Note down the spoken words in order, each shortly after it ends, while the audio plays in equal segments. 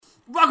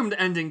Welcome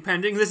to Ending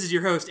Pending. This is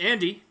your host,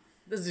 Andy.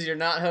 This is your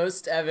not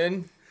host,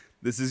 Evan.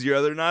 This is your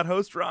other not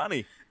host,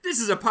 Ronnie. This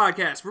is a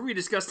podcast where we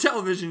discuss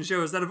television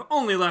shows that have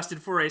only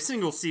lasted for a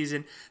single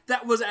season.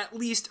 That was at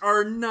least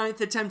our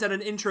 9th attempt at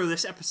an intro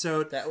this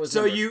episode.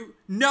 You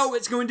know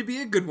it's going to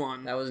be a good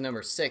one. That was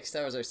number 6.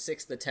 That was our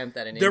 6th attempt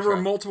at an intro. There were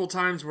multiple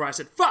times where I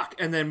said, fuck,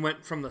 and then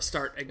went from the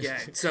start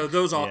again. So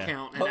those all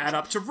count and add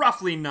up to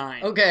roughly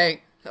 9.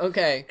 Okay.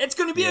 It's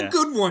going to be a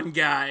good one,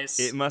 guys.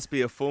 It must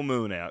be a full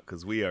moon out,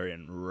 because we are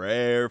in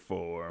rare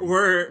form.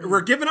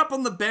 We're giving up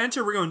on the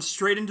banter. We're going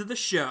straight into the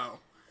show.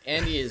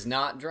 Andy is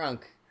not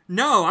drunk.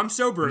 No, I'm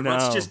sober. No,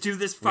 Let's just do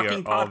this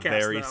fucking podcast. We are all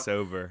very though.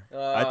 sober.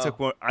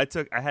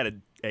 I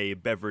had a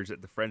beverage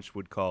that the French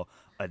would call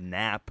a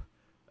nap.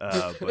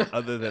 But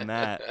other than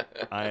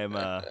that,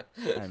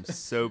 I'm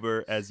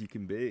sober as you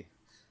can be.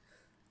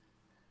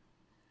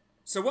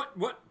 So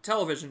what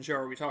television show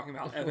are we talking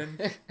about, Evan?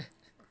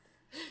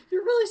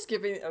 You're really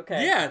skipping.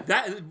 Okay. Yeah,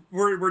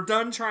 we're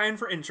done trying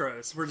for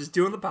intros. We're just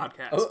doing the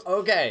podcast. Oh,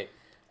 okay.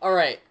 All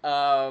right.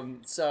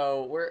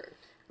 So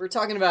we're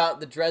talking about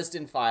the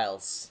Dresden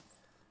Files.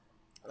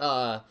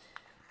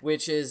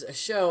 Which is a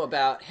show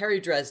about Harry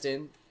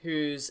Dresden,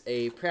 who's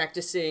a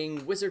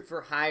practicing wizard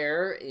for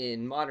hire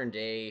in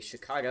modern-day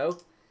Chicago.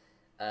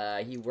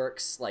 He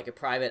works like a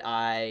private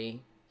eye.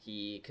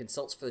 He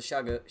consults for the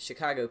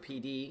Chicago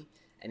PD,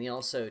 and he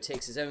also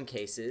takes his own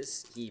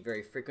cases. He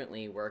very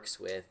frequently works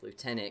with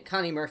Lieutenant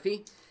Connie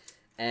Murphy,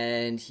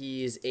 and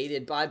he's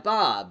aided by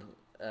Bob,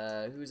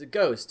 who's a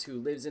ghost who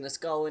lives in a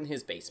skull in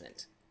his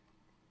basement.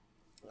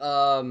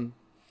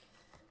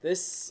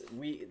 This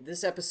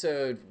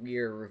episode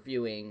we're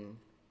reviewing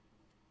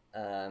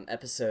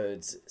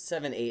episodes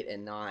 7, 8,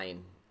 and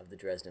 9 of the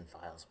Dresden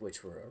Files,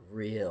 which were a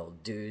real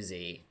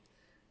doozy.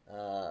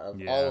 All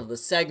of the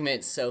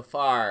segments so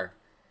far,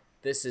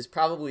 this is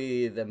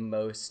probably the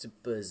most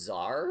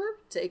bizarre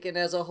taken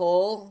as a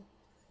whole.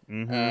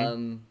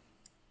 Mm-hmm.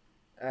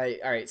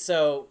 All right.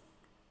 So,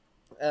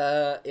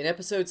 in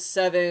episode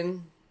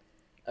 7,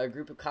 a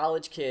group of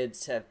college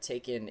kids have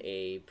taken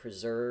a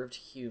preserved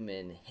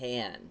human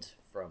hand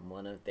from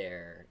one of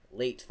their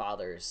late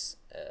father's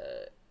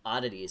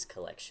oddities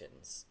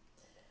collections.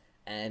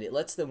 And it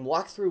lets them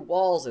walk through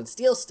walls and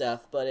steal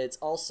stuff, but it's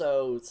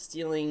also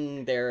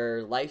stealing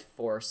their life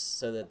force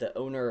so that the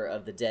owner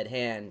of the dead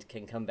hand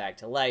can come back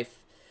to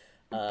life.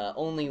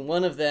 Only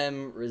one of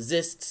them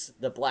resists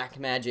the black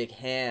magic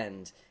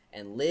hand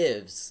and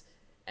lives,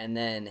 and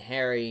then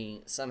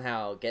Harry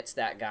somehow gets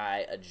that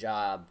guy a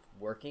job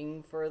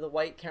working for the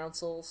White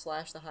Council /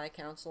 the High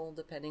Council,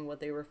 depending what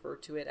they refer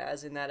to it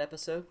as in that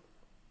episode.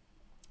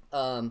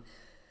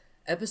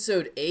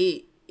 Episode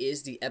 8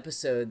 is the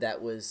episode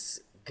that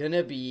was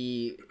gonna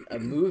be a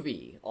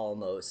movie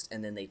almost,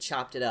 and then they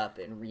chopped it up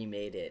and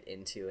remade it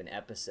into an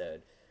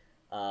episode.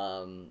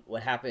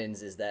 What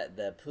happens is that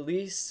the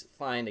police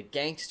find a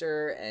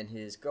gangster and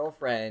his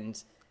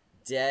girlfriend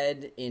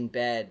dead in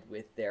bed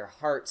with their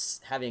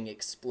hearts having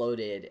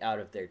exploded out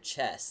of their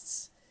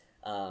chests.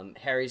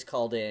 Harry's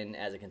called in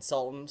as a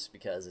consultant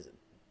because it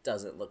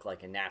doesn't look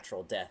like a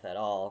natural death at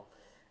all.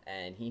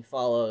 And he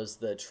follows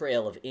the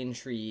trail of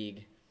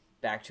intrigue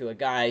back to a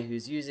guy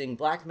who's using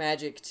black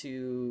magic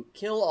to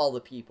kill all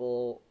the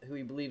people who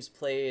he believes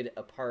played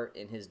a part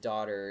in his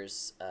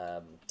daughter's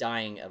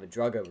dying of a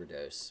drug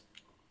overdose.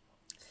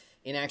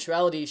 In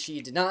actuality,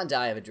 she did not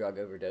die of a drug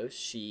overdose.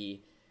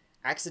 She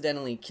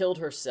accidentally killed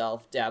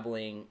herself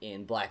dabbling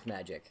in black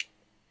magic,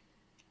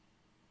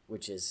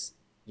 which is,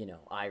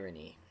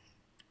 irony.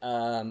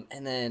 And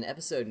then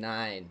episode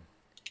 9.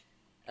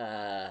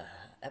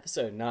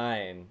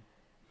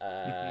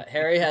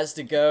 Harry has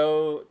to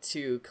go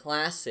to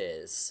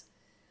classes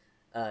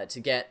to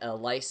get a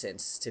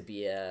license to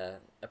be a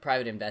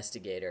private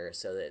investigator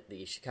so that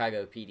the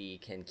Chicago PD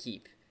can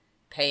keep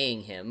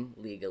paying him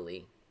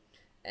legally.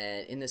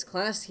 And in this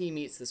class, he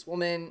meets this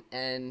woman,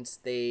 and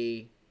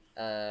they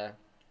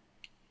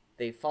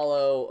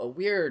follow a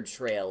weird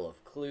trail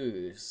of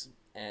clues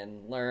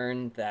and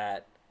learn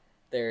that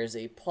there's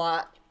a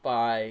plot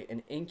by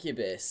an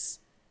incubus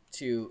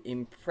to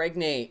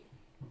impregnate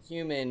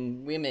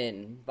human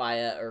women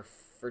via a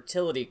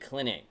fertility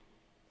clinic,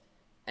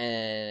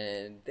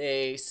 and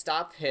they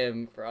stop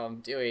him from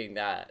doing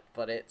that,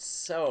 but it's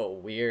so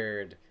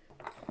weird.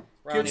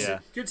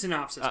 Good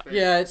synopsis.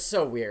 Yeah, it's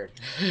so weird.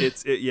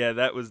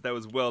 That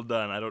was well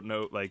done. I don't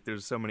know,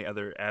 there's so many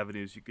other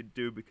avenues you could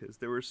do because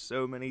there were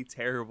so many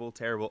terrible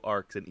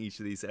arcs in each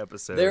of these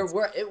episodes.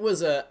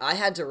 I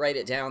had to write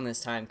it down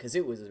this time because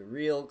it was a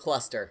real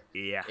cluster.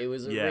 Yeah. It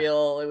was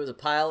a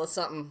pile of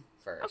something.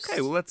 First. Okay,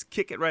 well, let's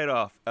kick it right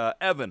off.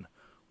 Evan,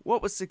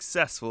 what was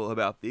successful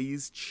about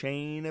these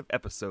chain of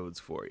episodes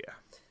for you?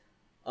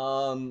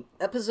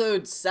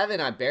 Episode 7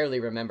 I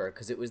barely remember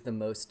because it was the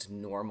most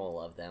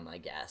normal of them, I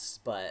guess.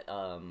 But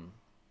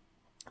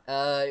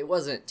it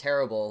wasn't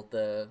terrible.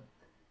 The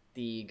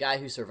guy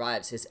who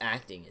survives, his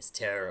acting is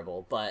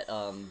terrible. But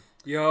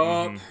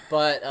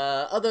But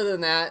other than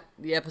that,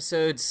 the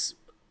episode's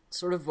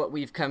sort of what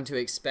we've come to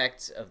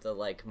expect of the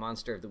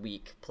monster of the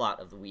week, plot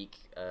of the week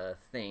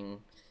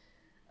thing.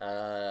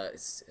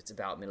 It's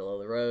about middle of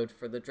the road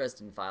for the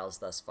Dresden Files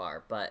thus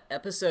far. But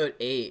episode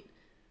 8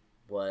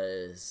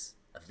 was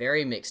a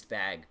very mixed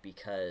bag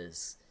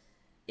because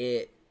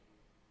it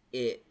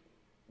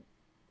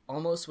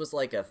almost was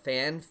like a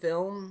fan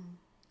film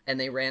and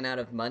they ran out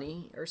of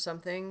money or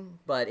something,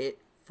 but it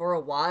for a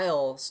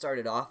while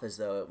started off as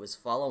though it was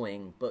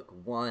following book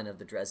 1 of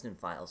the Dresden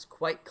Files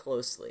quite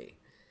closely.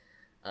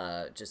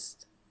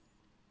 Just,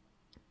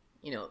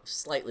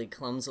 slightly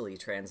clumsily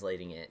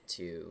translating it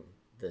to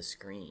the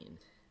screen.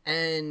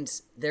 And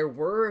there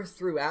were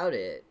throughout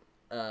it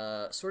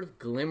sort of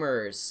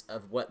glimmers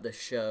of what the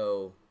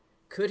show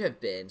could have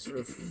been, sort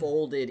of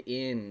folded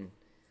in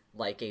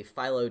like a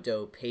phyllo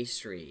dough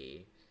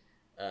pastry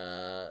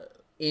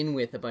in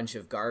with a bunch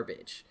of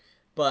garbage.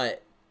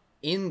 But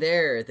in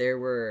there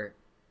were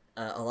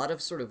a lot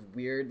of sort of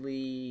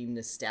weirdly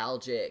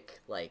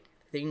nostalgic like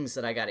things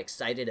that I got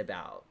excited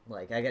about.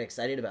 Like, I got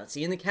excited about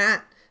seeing the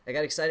cat. I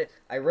got excited.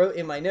 I wrote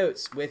in my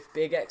notes with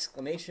big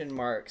exclamation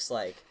marks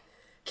like,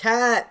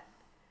 cat,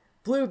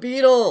 Blue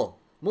Beetle,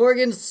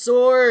 Morgan's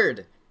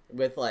sword,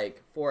 with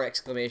like 4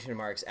 exclamation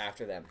marks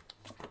after them.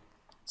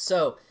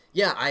 So,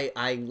 yeah,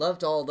 I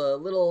loved all the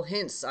little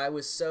hints. I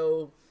was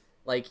so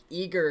like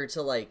eager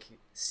to like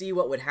see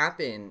what would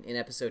happen in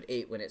episode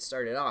 8 when it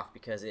started off,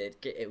 because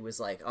it was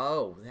like,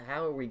 oh,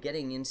 how are we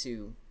getting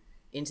into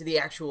the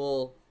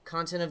actual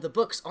content of the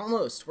books?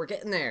 Almost, we're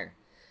getting there.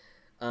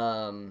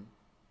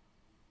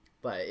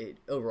 But it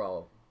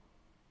overall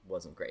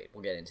wasn't great.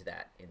 We'll get into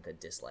that in the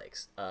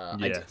dislikes.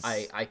 Yes.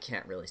 I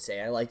can't really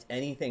say I liked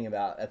anything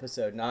about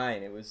episode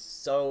 9. It was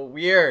so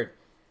weird.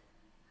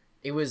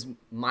 It was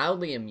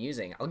mildly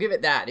amusing. I'll give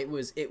it that. It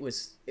was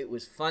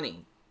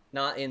funny,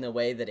 not in the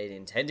way that it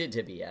intended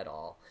to be at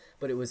all,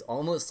 but it was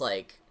almost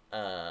like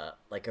a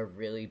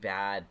really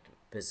bad,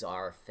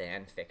 bizarre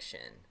fan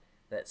fiction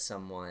that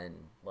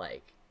someone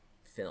like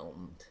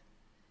filmed.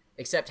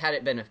 Except had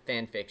it been a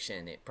fan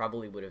fiction, it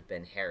probably would have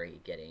been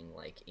Harry getting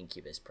like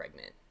Incubus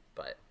pregnant.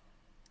 But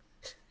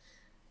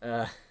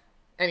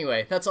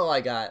anyway, that's all I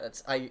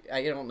got. I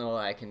don't know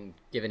I can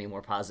give any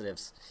more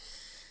positives.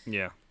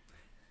 Yeah.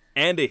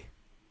 Andy.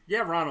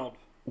 Yeah, Ronald.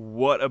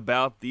 What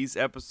about these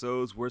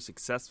episodes were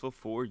successful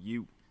for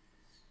you?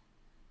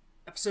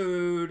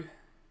 Episode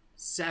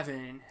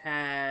 7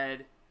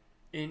 had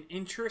an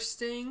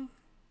interesting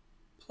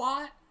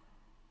plot,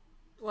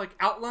 like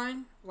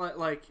outline.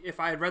 Like if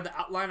I had read the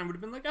outline, I would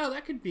have been like, oh,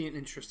 that could be an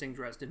interesting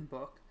Dresden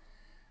book.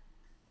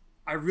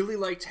 I really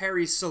liked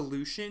Harry's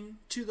solution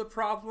to the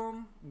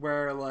problem,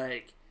 where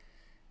like,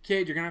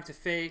 kid, you're gonna have to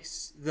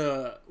face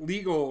the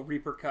legal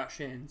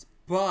repercussions,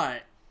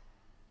 but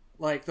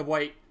like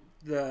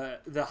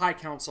the High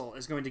Council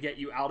is going to get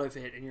you out of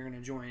it, and you're going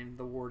to join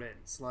the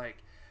Wardens. Like,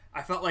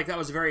 I felt like that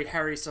was a very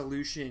Harry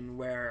solution,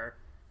 where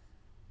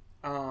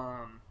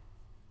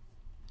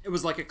it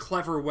was like a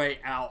clever way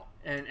out,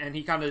 and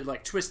he kind of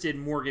like twisted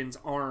Morgan's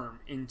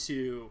arm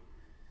into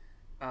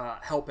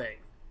helping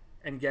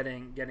and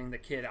getting the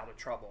kid out of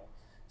trouble.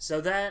 So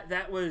that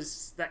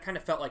kind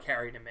of felt like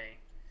Harry to me.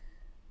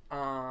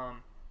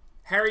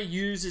 Harry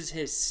uses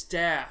his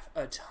staff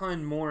a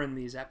ton more in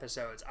these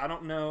episodes. I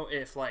don't know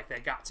if like they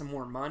got some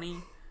more money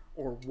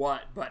or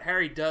what, but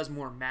Harry does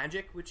more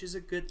magic, which is a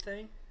good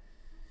thing.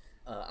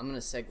 I'm going to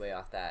segue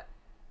off that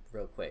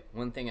real quick.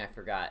 One thing I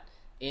forgot.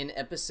 In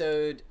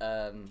episode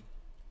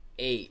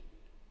 8,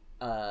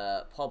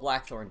 Paul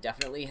Blackthorne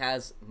definitely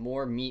has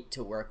more meat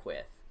to work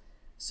with.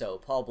 So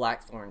Paul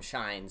Blackthorne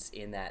shines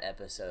in that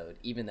episode,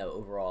 even though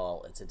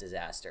overall it's a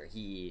disaster.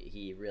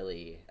 He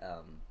really...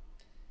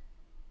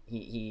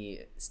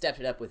 He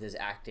stepped it up with his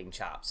acting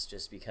chops,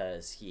 just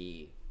because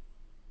he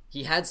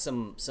had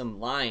some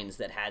lines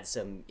that had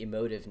some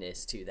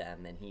emotiveness to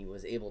them, and he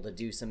was able to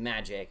do some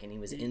magic, and he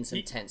was in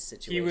some tense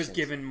situations. He was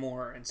given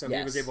more, and so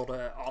he was able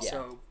to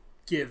also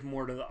give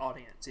more to the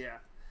audience. Yeah.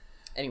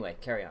 Anyway,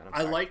 carry on.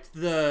 I liked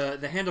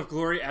the Hand of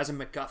Glory as a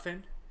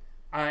MacGuffin.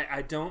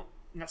 I don't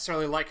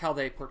necessarily like how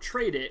they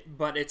portrayed it,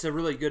 but it's a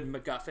really good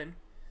MacGuffin.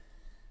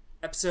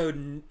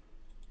 Episode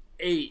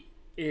 8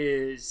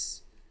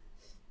 is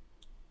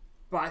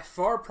by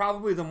far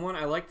probably the one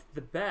I liked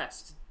the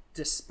best,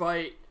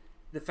 despite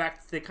the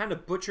fact that they kind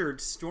of butchered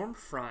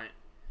Stormfront.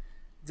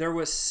 There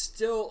was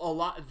still a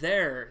lot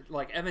there,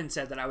 like Evan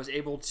said, that I was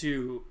able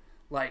to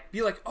like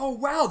be like, oh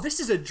wow, this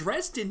is a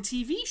Dresden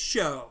TV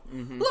show.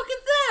 Mm-hmm. Look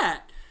at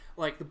that!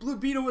 Like the Blue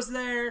Beetle was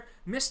there,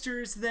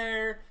 Mister is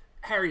there,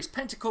 Harry's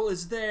Pentacle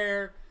is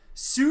there,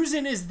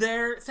 Susan is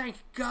there. Thank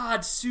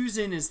God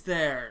Susan is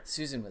there.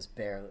 Susan was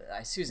barely...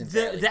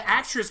 The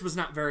actress was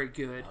not very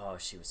good. Oh,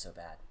 she was so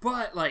bad.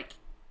 But like,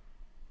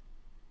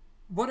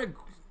 what a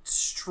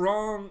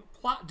strong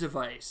plot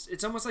device.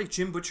 It's almost like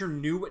Jim Butcher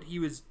knew what he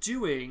was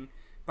doing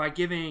by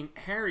giving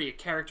Harry a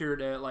character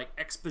to like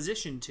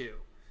exposition to.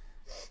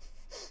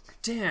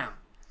 Damn.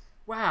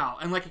 Wow.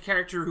 And like a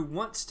character who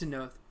wants to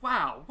know.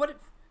 Wow. What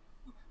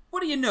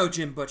do you know,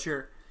 Jim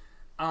Butcher?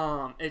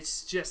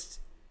 It's just,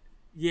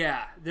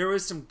 yeah, there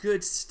was some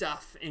good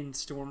stuff in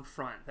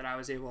Stormfront that I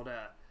was able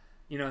to,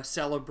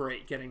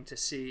 celebrate getting to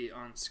see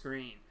on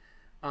screen.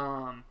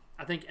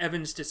 I think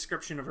Evan's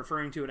description of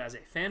referring to it as a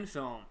fan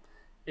film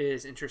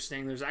is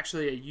interesting. There's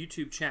actually a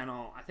YouTube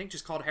channel, I think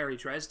just called Harry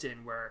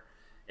Dresden, where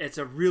it's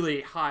a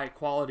really high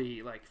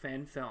quality like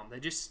fan film. They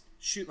just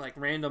shoot like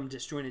random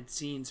disjointed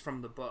scenes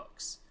from the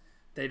books.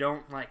 They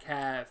don't like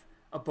have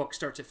a book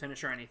start to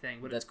finish or anything,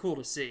 but it's cool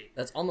to see.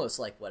 That's almost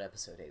like what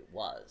episode 8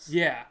 was.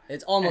 Yeah.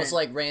 It's almost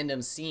like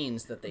random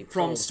scenes that they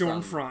from pulled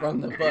Stormfront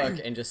from the book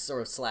and just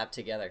sort of slapped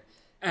together.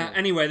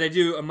 Anyway, they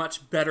do a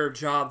much better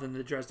job than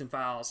the Dresden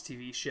Files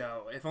TV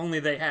show. If only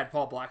they had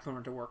Paul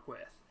Blackthorne to work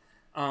with.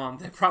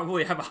 They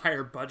probably have a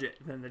higher budget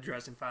than the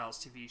Dresden Files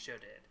TV show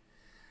did.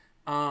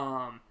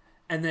 And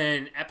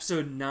then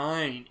episode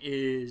 9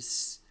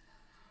 is...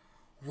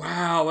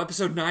 Wow,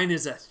 episode 9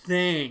 is a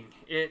thing.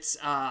 It's,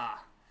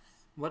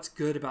 what's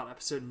good about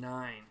episode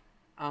 9?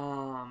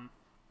 I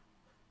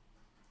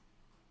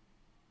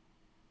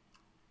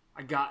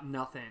got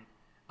nothing.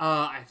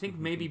 I think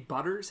maybe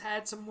Butters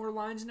had some more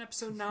lines in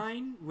episode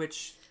 9,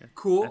 which,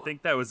 cool. I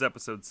think that was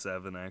episode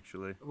 7,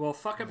 actually. Well,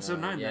 fuck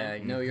episode 9 then.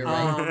 Yeah, no, you're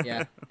right.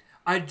 Yeah.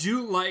 I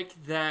do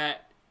like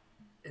that,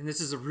 and this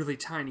is a really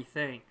tiny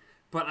thing,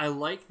 but I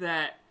like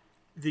that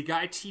the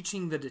guy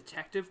teaching the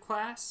detective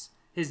class,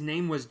 his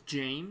name was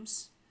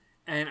James,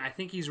 and I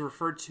think he's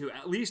referred to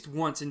at least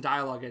once in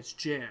dialogue as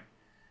Jim.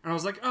 And I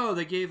was like, oh,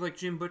 they gave like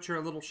Jim Butcher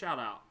a little shout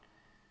out.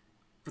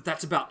 But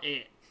that's about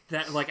it.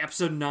 That like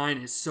episode 9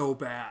 is so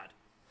bad.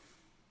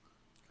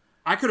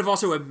 I could have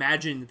also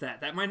imagined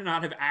that. That might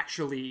not have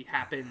actually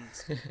happened.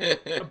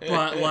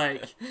 But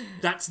like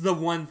that's the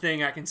one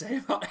thing I can say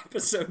about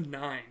episode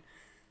 9.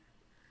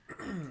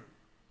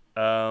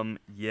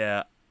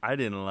 Yeah, I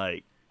didn't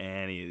like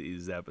any of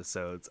these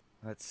episodes.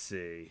 Let's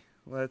see.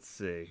 Let's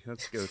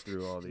go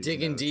through all these.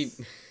 Digging notes. deep.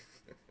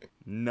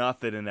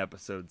 Nothing in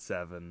episode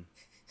 7.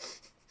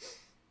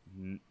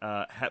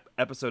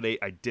 Episode 8,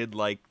 I did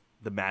like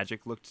the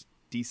magic looked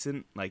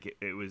decent. Like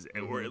it was,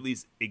 or at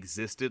least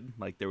existed.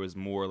 Like there was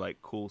more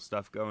like cool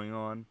stuff going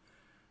on.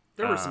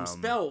 There were some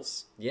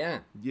spells. Yeah.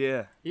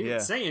 Yeah. He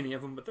didn't say any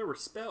of them, but there were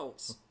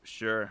spells.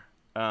 Sure.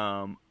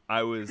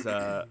 I was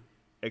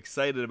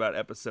excited about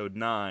episode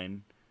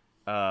 9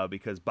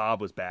 because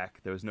Bob was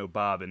back. There was no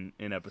Bob in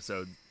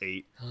episode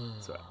 8,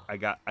 so I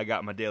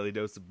got my daily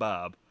dose of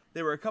Bob.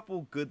 There were a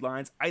couple good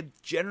lines. I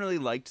generally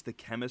liked the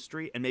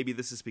chemistry, and maybe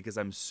this is because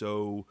I'm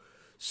so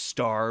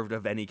starved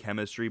of any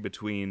chemistry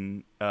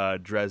between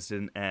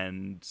Dresden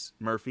and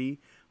Murphy,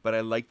 but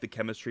I liked the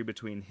chemistry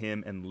between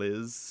him and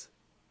Liz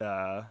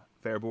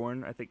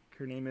Fairborn, I think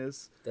her name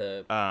is.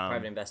 The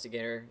private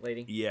investigator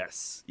lady?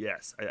 Yes.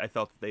 I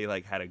felt that they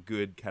like had a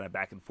good kind of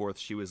back and forth.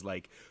 She was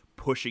like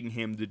pushing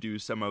him to do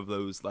some of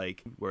those,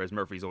 like, whereas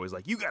Murphy's always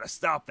like, you gotta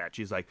stop that.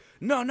 She's like,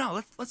 no,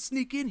 let's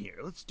sneak in here.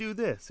 Let's do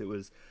this. It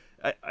was,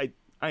 I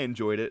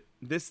enjoyed it.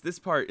 This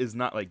part is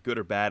not like good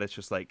or bad. It's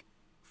just like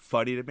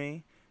funny to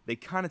me. They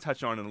kind of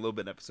touch on it a little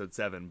bit in episode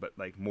 7, but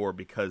like more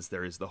because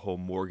there is the whole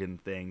Morgan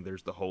thing.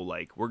 There's the whole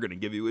like, we're gonna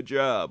give you a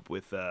job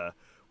with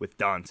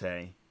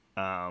Dante.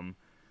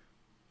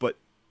 But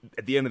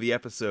at the end of the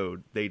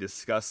episode, they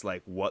discuss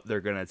like what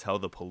they're gonna tell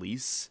the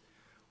police,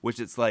 which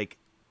it's like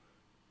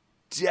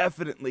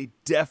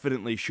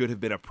definitely should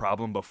have been a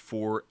problem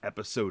before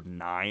episode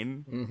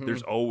 9. Mm-hmm.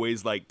 There's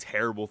always like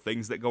terrible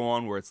things that go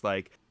on where it's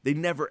like they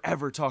never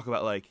ever talk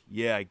about like,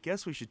 yeah, I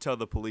guess we should tell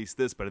the police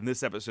this, but in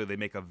this episode they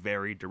make a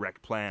very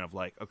direct plan of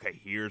like,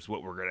 okay, here's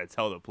what we're gonna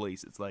tell the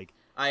police. It's like,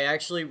 I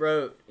actually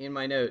wrote in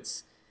my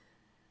notes,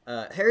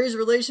 Harry's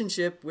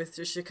relationship with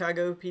the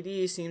Chicago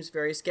PD seems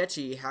very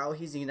sketchy. How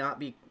has he not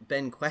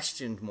been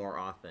questioned more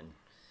often?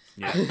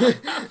 Yeah.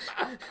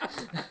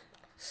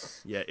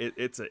 Yeah,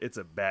 it's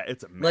a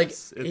mess. Like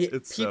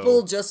it's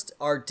people just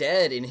are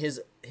dead in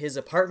his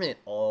apartment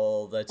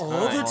all the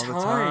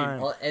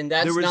time. And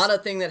that's not a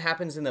thing that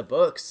happens in the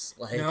books.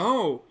 Like,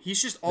 no,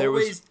 he's just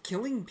always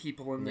killing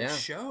people in this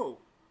show.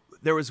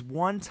 There was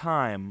one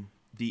time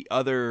the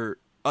other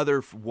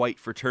white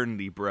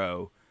fraternity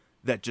bro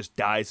that just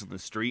dies on the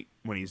street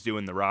when he's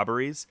doing the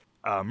robberies.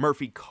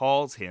 Murphy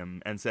calls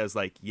him and says,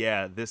 like,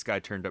 yeah, this guy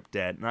turned up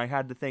dead. And I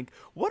had to think,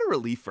 what a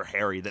relief for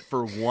Harry that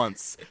for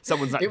once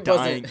someone's not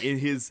dying in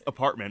his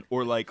apartment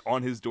or, like,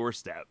 on his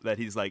doorstep. That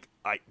he's like,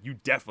 you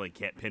definitely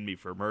can't pin me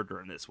for murder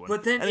in this one.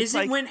 But then is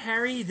it when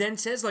Harry then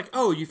says, like,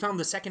 oh, you found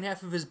the second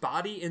half of his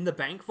body in the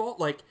bank vault?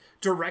 Like,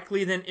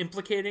 directly then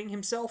implicating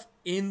himself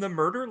in the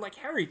murder? Like,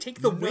 Harry,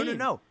 take the win.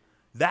 No.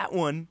 That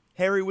one,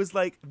 Harry was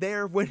like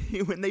there when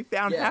they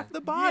found half the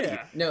body.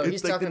 Yeah. No,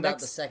 he's like talking about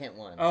the second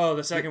one. Oh,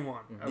 the second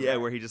one. Okay. Yeah,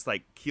 where he just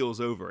like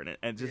keels over in it,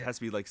 and it just has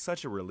to be like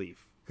such a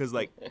relief because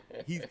like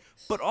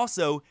but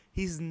also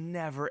he's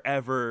never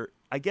ever.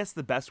 I guess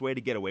the best way to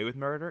get away with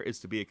murder is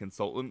to be a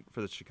consultant for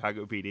the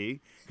Chicago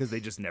PD because they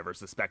just never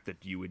suspect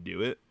that you would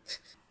do it.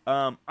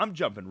 I'm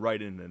jumping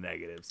right into the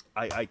negatives.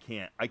 I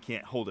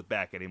can't hold it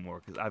back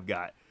anymore because I've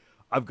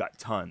got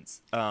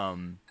tons.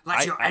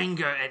 Let your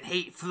anger and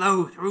hate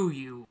flow through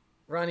you.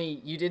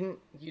 Ronnie, you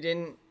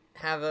didn't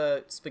have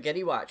a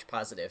Spaghetti Watch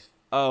positive.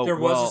 Oh, There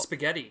was a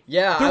spaghetti.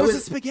 Yeah, There was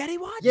a spaghetti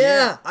watch?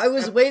 Yeah, I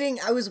was waiting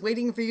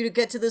for you to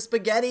get to the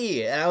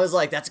spaghetti, and I was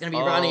like, "That's gonna be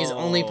Ronnie's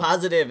only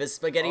positive is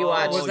spaghetti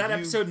watch." Was that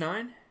episode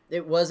 9?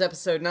 It was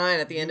episode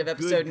 9 at the end of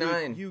episode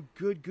 9. You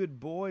good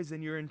boys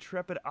and your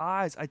intrepid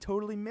eyes. I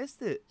totally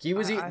missed it. He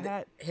was I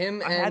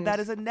had that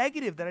as a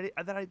negative that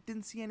I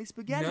didn't see any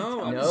spaghetti. No,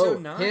 coming.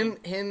 episode 9.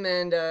 him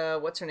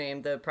and what's her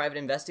name, the private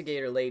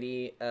investigator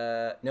lady.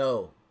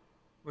 No,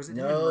 Was it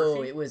no,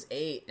 Murphy? it was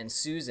 8 and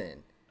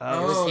Susan.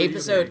 Oh, It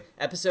was okay.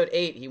 episode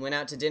 8. He went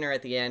out to dinner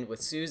at the end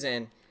with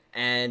Susan,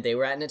 and they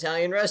were at an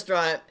Italian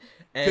restaurant.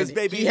 Because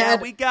baby, now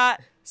we got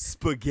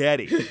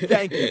spaghetti.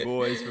 Thank you,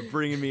 boys, for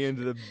bringing me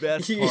into the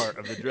best part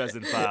of the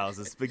Dresden Files,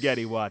 the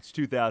Spaghetti Watch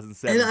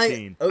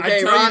 2017. Okay,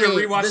 I tell Ronnie,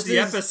 you to rewatch this the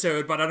is-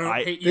 episode, but I don't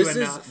hate you This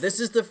enough.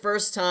 is the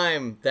first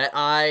time that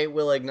I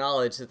will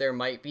acknowledge that there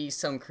might be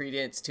some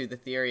credence to the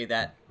theory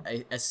that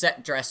a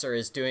set dresser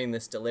is doing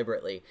this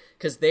deliberately,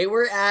 because they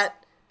were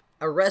at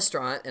a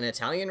restaurant, an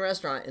Italian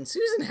restaurant, and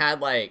Susan had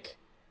like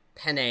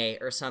penne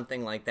or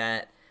something like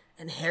that,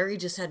 and Harry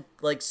just had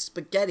like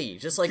spaghetti,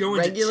 just like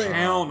Going to regular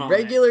town on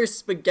regular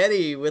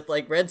spaghetti with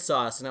like red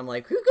sauce, and I'm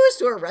like, who goes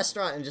to a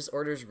restaurant and just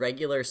orders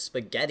regular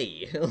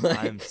spaghetti?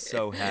 Like, I'm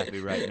so happy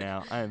right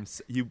now.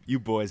 You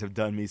boys have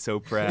done me so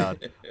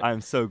proud.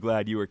 I'm so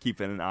glad you were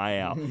keeping an eye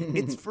out.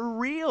 It's for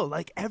real.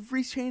 Like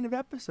every chain of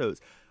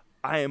episodes,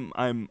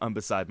 I'm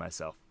beside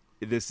myself.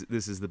 This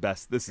is the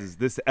best.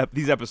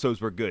 These episodes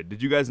were good.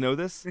 Did you guys know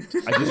this?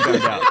 I just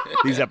found out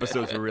these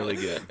episodes were really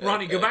good.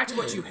 Ronnie, go back to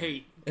what you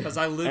hate, because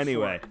I live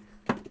Anyway,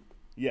 for it.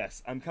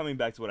 yes, I'm coming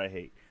back to what I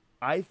hate.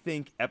 I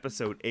think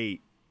episode 8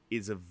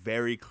 is a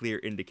very clear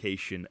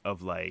indication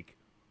of like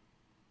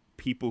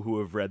people who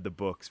have read the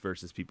books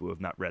versus people who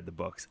have not read the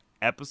books.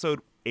 Episode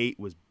 8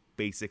 was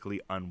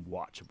basically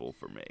unwatchable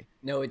for me.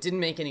 no, it didn't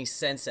make any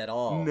sense at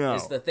all. No.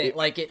 Is the thing.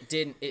 Like, it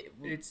didn't.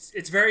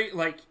 It's very,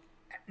 like,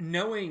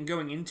 knowing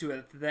going into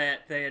it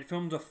that they had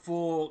filmed a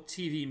full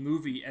TV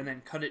movie and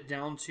then cut it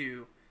down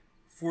to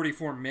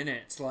 44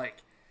 minutes, like,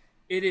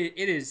 it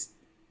is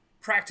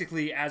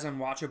practically as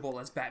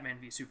unwatchable as Batman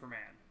v Superman.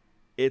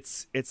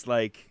 It's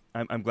like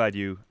I'm glad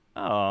you.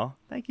 Oh,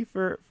 thank you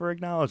for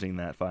acknowledging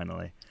that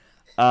finally.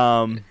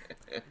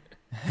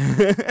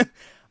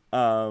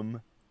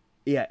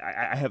 Yeah,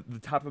 I have the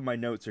top of my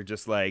notes are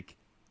just like,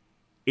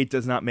 it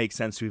does not make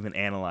sense to even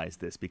analyze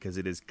this because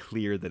it is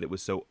clear that it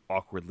was so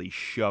awkwardly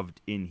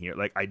shoved in here.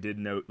 Like I did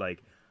note,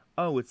 like,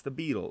 oh, it's the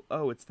beetle,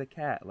 oh, it's the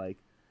cat, like,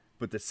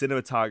 but the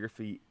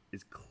cinematography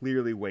is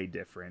clearly way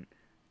different.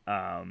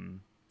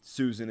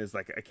 Susan is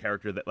like a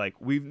character that like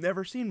we've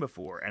never seen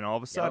before, and all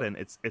of a sudden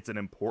it's an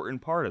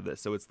important part of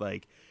this. So it's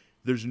like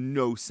there's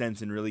no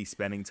sense in really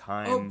spending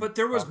time. Oh, but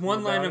there was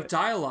one line of it.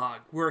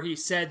 dialogue where he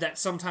said that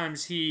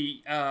sometimes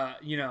he,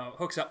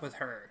 hooks up with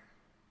her.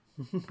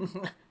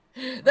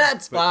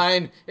 That's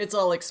fine. It's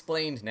all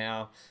explained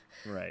now.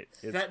 Right.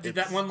 Did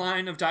that one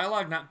line of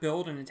dialogue not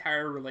build an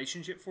entire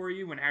relationship for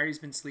you when Harry's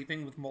been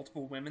sleeping with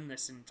multiple women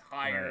this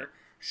entire Right.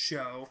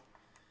 show?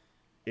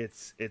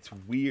 It's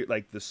weird.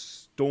 Like the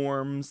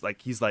storms,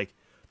 like he's like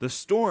the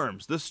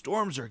storms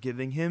are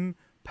giving him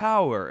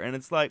power, and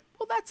it's like,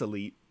 well, that's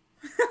elite.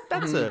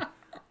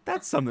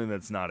 That's something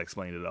that's not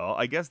explained at all.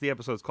 I guess the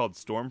episode's called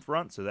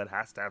Stormfront, so that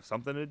has to have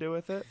something to do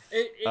with it.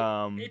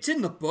 It's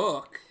in the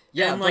book.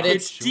 Yeah, and like but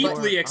it's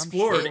deeply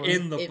explored sure.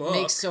 in the It book.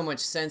 makes so much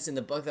sense in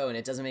the book, though, and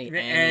it doesn't make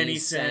any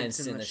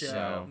sense in the show.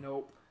 show.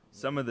 Nope.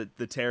 Some of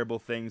the terrible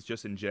things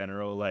just in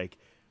general, like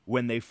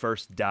when they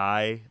first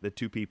die, the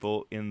two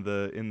people in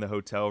the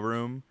hotel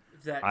room.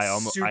 That I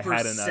super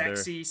had another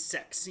sexy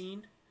sex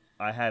scene.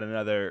 I had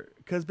another,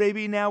 because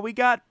baby, now we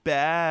got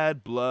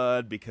bad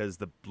blood, because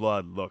the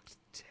blood looked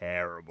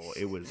terrible.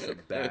 It was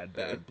bad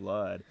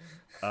blood.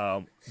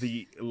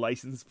 The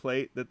license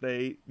plate that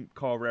they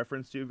call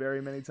reference to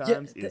very many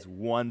times is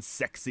one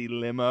sexy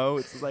limo.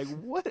 It's like,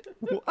 what?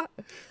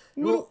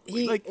 Well,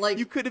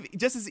 You could have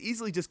just as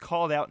easily just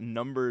called out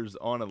numbers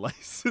on a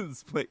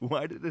license plate.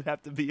 Why did it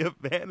have to be a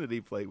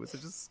vanity plate with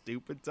such a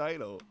stupid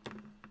title?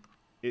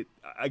 It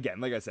again,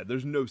 like I said,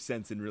 there's no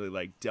sense in really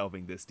like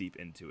delving this deep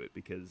into it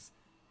because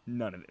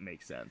none of it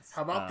makes sense.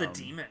 How about the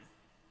demon?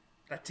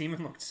 That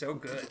demon looked so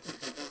good.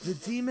 The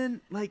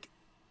demon, like,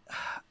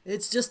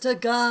 It's just a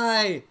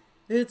guy.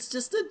 It's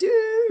just a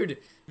dude.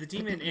 The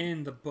demon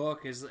in the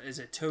book is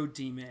a toad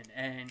demon,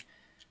 and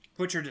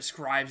Butcher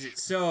describes it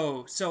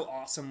so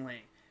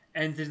awesomely.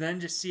 And to then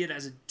just see it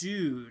as a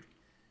dude,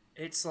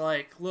 it's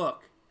like,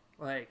 look,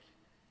 like,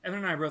 Evan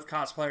and I are both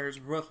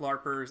cosplayers, we're both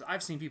LARPers.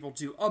 I've seen people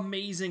do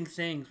amazing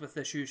things with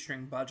the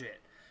shoestring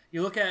budget.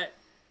 You look at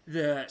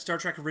the Star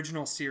Trek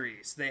original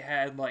series, they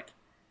had like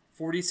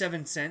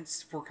 47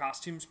 cents for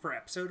costumes per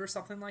episode or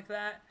something like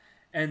that.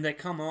 And they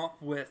come up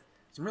with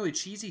some really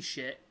cheesy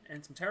shit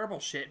and some terrible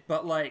shit,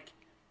 but like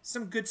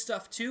some good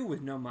stuff too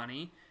with no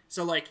money.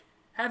 So like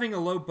having a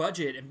low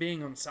budget and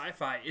being on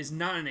sci-fi is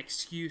not an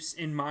excuse,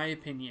 in my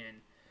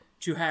opinion,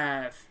 to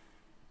have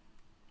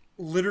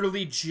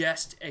literally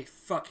just a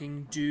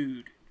fucking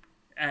dude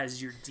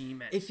as your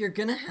demon. If you're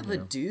gonna have a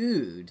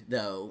dude,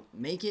 though,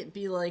 make it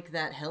be like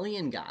that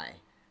Hellion guy.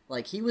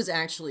 Like, he was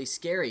actually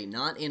scary,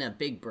 not in a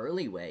big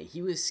burly way.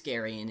 He was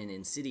scary in an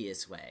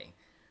insidious way.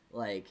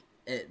 Like,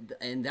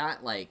 and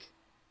that, like,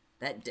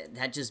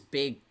 that just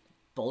big,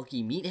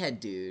 bulky meathead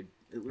dude,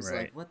 it was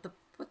like, what the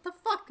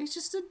fuck? He's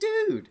just a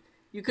dude.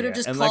 You could have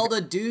just called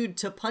a dude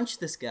to punch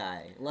this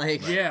guy.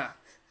 Like, yeah.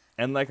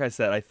 And like I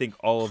said, I think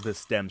all of this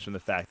stems from the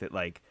fact that,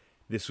 like,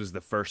 this was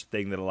the first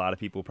thing that a lot of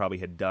people probably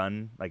had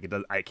done. Like,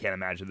 I can't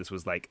imagine this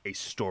was, like, a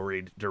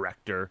storied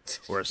director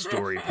or a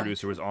storied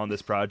producer was on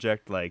this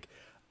project. Like,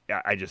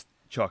 I just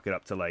chalk it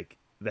up to, like,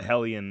 the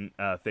Hellion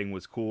thing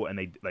was cool. And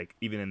they, like,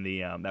 even in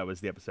the, that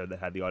was the episode that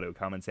had the audio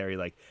commentary,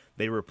 like,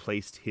 they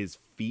replaced his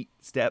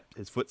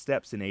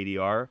footsteps in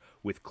ADR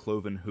with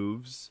cloven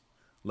hooves.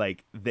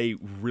 Like, they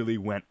really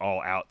went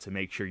all out to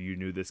make sure you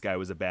knew this guy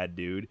was a bad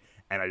dude.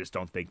 And I just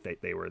don't think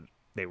that they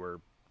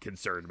were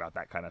concerned about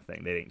that kind of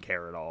thing. They didn't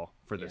care at all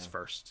for this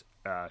first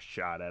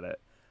shot at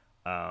it.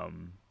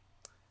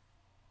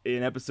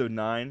 In episode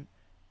 9,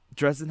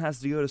 Dresden has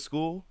to go to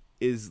school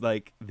is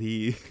like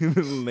the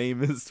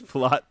lamest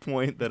plot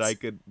point that I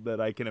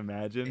can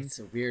imagine. It's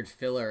a weird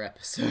filler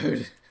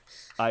episode.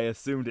 I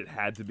assumed it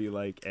had to be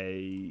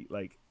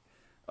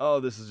oh,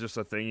 this is just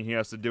a thing he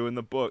has to do in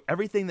the book.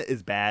 Everything that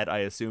is bad, I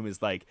assume,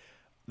 is like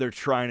they're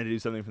trying to do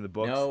something from the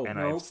books.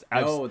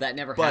 No, that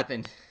never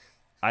happened.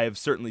 I have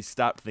certainly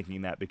stopped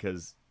thinking that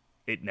because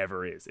it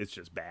never is. It's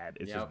just bad.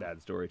 It's just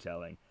bad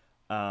storytelling.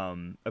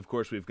 Of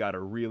course, we've got a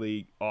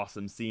really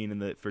awesome scene in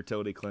the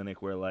fertility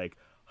clinic where, like,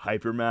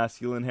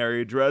 hypermasculine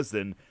Harry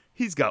Dresden,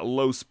 he's got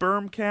low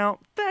sperm count.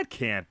 That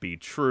can't be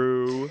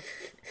true.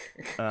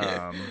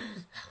 That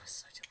was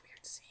such a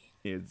weird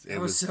scene. That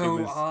was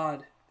so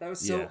odd. That was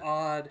so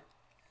odd.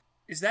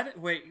 Is that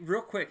wait,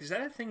 real quick? Is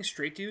that a thing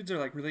straight dudes are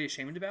like really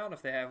ashamed about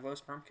if they have low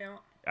sperm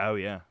count? Oh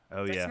yeah,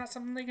 That's not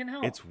something they can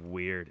help. It's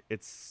weird.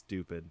 It's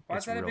stupid. Why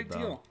is that a big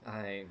deal? I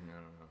don't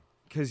know.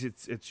 Because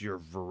it's your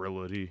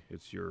virility.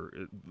 It's your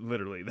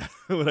literally the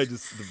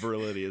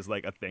virility is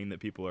like a thing that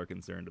people are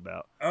concerned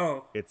about.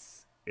 Oh,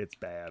 it's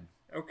bad.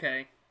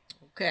 Okay.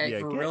 Yeah,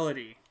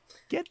 virility.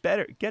 Get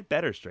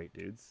better, straight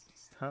dudes.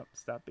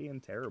 Stop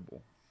being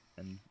terrible,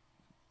 and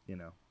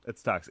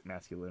it's toxic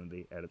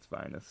masculinity at its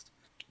finest.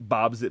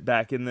 Bob's it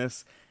back in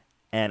this,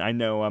 and I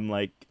know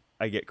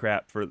I get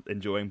crap for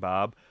enjoying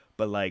Bob,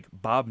 but like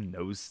Bob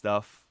knows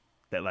stuff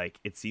that like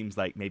it seems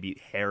like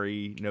maybe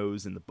Harry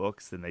knows in the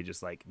books, and they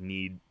just like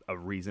need a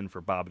reason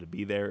for Bob to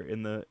be there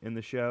in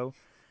the show.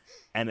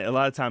 And a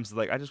lot of times,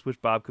 like, I just wish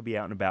Bob could be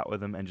out and about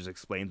with him and just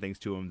explain things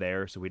to him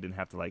there, so we didn't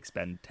have to like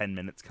spend 10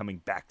 minutes coming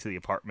back to the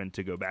apartment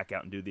to go back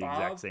out and do the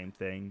exact same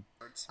thing.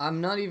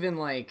 I'm not even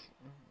like.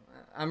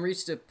 I'm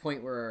reached a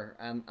point where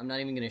I'm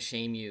not even going to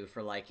shame you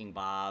for liking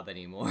Bob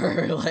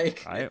anymore.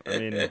 Like, I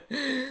mean,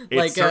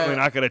 it's certainly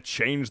not going to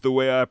change the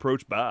way I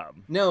approach Bob.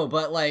 No,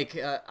 but like,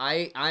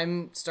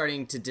 I'm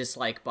starting to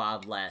dislike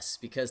Bob less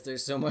because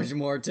there's so much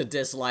more to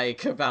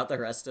dislike about the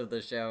rest of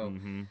the show.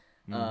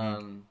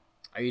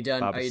 Are you done?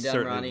 Bob Are you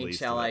done, Ronnie?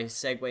 Shall I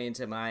segue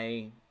into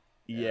my?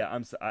 Yeah,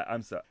 I'm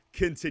sorry.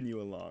 Continue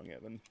along,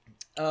 Evan.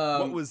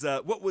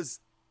 What was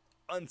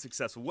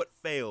unsuccessful? What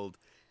failed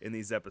in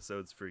these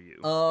episodes for you?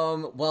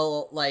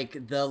 Well,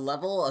 like, the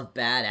level of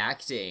bad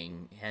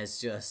acting has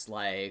just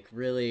like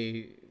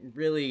really,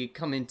 really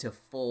come into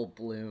full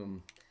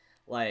bloom.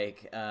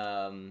 Like,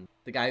 the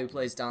guy who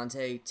plays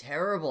Dante,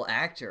 terrible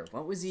actor.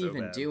 What was he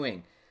even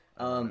doing?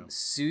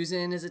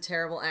 Susan is a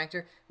terrible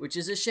actor, which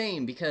is a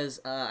shame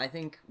because I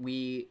think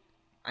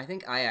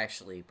I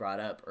actually brought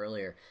up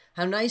earlier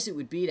how nice it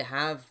would be to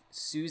have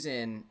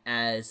Susan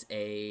as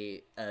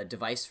a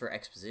device for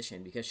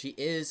exposition, because she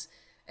is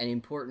an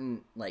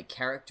important like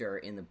character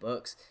in the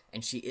books,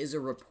 and she is a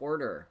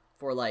reporter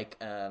for like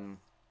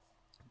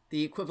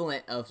the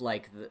equivalent of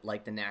like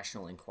the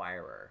National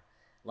Enquirer,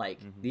 like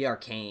the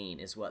Arcane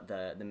is what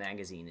the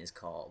magazine is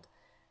called,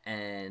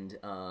 and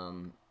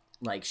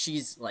like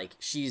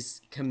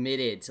she's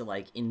committed to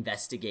like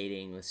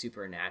investigating the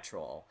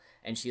supernatural,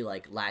 and she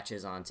like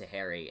latches on to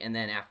Harry, and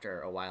then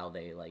after a while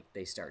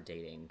they start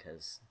dating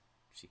because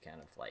she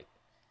kind of like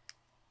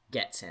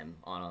gets him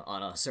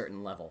on a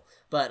certain level,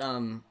 but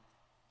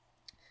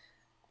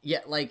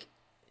yeah, like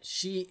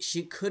she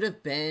could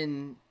have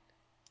been.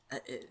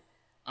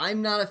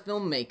 I'm not a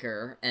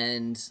filmmaker,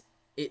 and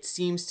it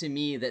seems to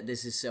me that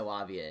this is so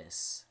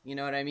obvious. You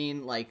know what I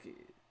mean? Like,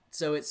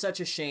 so it's such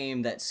a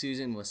shame that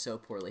Susan was so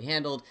poorly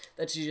handled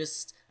that she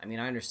just. I mean,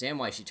 I understand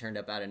why she turned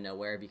up out of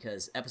nowhere,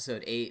 because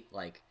episode 8,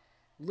 like,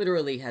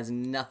 literally has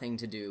nothing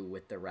to do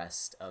with the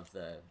rest of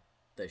the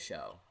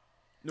show.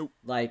 Nope.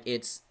 Like,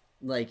 it's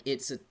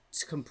a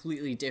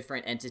completely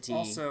different entity.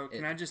 Also,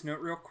 can I just note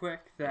real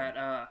quick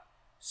that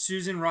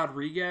Susan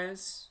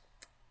Rodriguez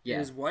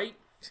is white?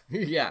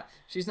 Yeah,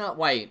 she's not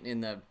white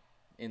in the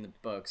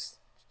books.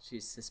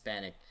 She's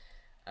Hispanic.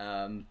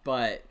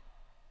 But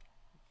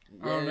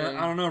I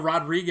don't know.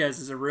 Rodriguez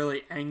is a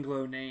really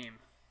Anglo name.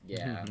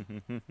 Yeah.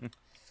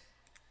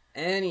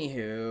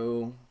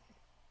 Anywho,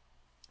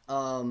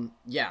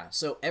 yeah.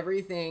 So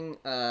everything,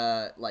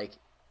 like,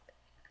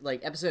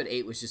 like episode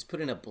 8 was just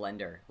put in a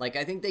blender. Like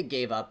I think they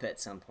gave up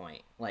at some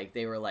point. Like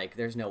they were like,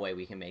 there's no way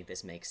we can make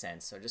this make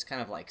sense. So just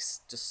kind of like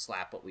just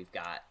slap what we've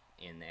got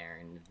in there.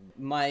 And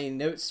my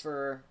notes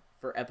for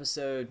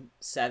episode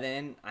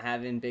 7, I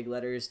have in big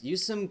letters,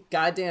 use some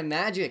goddamn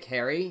magic,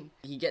 Harry.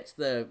 He gets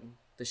the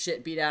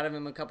shit beat out of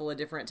him a couple of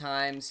different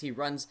times. He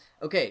runs.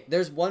 Okay,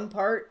 there's one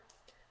part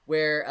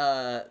where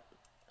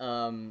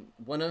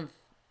one of,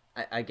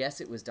 I guess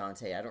it was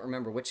Dante. I don't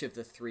remember which of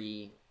the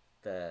three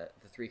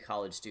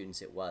college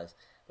students it was,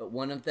 but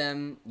one of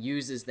them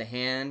uses the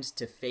hand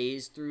to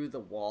phase through the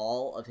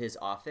wall of his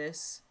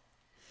office,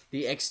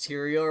 the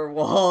exterior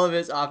wall of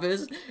his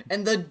office,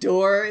 and the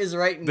door is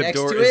right next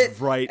to it.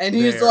 Right and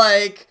there. he's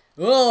like,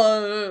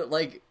 oh,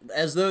 like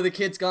as though the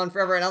kid's gone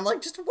forever. And I'm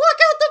like, just walk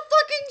out the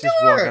fucking door.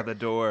 Just walk out the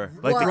door.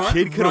 Like the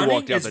kid could have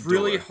walked out the door.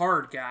 Running is really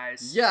hard,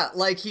 guys. Yeah,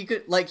 he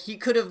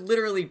could have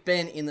literally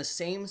been in the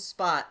same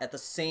spot at the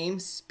same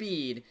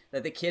speed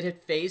that the kid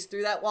had phased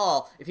through that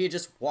wall if he had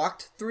just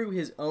walked through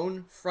his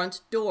own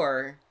front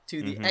door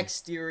to the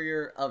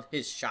exterior of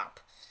his shop.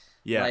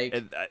 Yeah, like,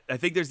 and I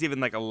think there's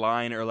even like a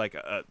line or like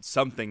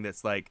something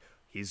that's like,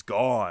 he's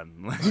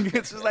gone. Like,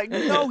 it's just like,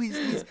 no,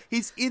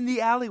 he's in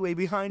the alleyway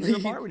behind your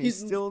apartment. He's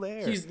still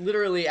there. He's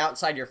literally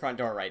outside your front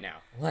door right now.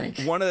 Like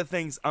one of the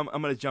things, I'm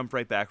gonna jump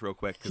right back real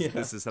quick because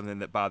this is something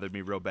that bothered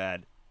me real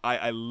bad.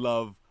 I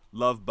love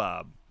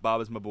Bob. Bob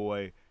is my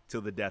boy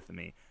till the death of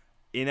me.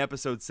 In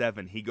episode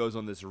 7, he goes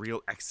on this real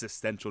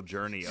existential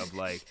journey of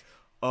like,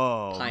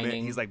 oh pining.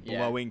 Man, he's like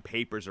blowing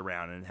papers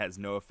around and it has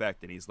no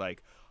effect, and he's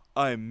like,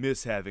 I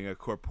miss having a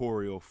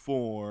corporeal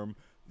form.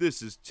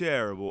 This is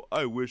terrible.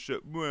 I wish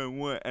it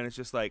went. And it's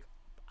just like,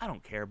 I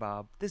don't care,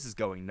 Bob. This is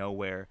going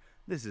nowhere.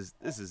 This is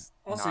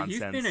also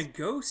nonsense. You've been a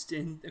ghost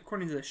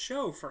according to the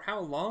show for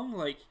how long?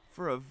 Like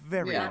for a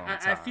very long time.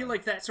 I feel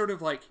like that sort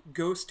of like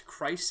ghost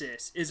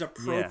crisis is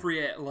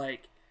appropriate.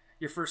 Like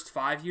your first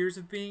 5 years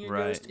of being a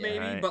ghost,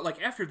 maybe. But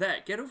like after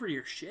that, get over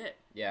your shit.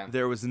 Yeah.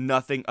 There was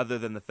nothing other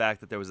than the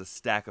fact that there was a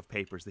stack of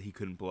papers that he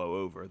couldn't blow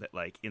over that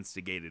like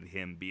instigated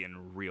him being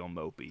real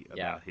mopey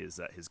about his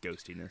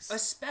ghostiness.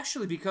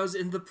 Especially because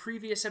in the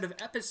previous set of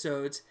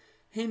episodes,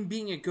 him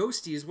being a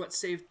ghosty is what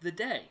saved the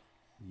day.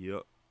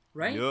 Yep.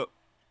 Right? Yep.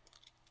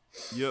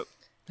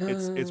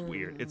 It's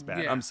weird. It's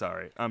bad. Yeah. I'm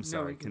sorry.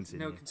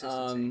 Continue. No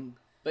consistency.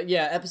 But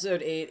yeah,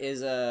 episode 8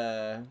 is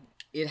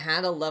it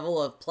had a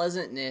level of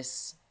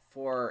pleasantness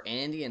for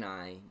Andy and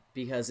I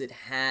because it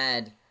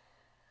had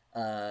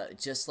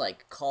just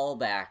like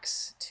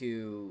callbacks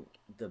to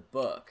the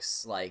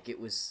books. Like it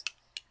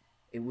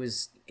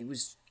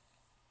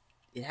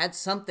had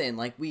something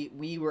like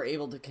we were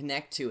able to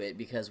connect to it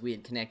because we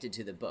had connected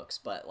to the books,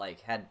 but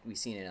like had we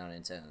seen it on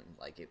its own,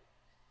 like it,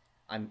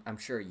 I'm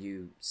sure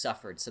you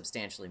suffered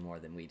substantially more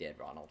than we did,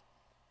 Ronald.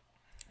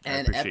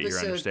 And I appreciate your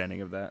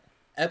understanding of that.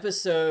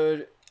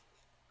 Episode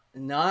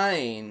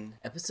 9,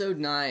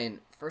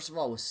 first of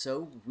all, was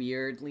so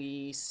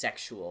weirdly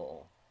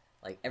sexual.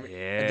 Like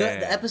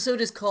the episode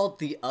is called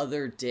The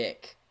Other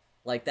Dick.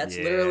 Like that's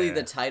literally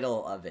the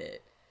title of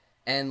it.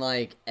 And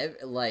like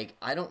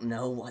I don't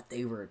know what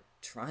they were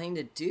trying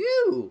to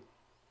do.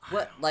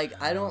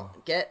 I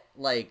don't get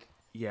like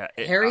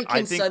Harry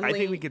can suddenly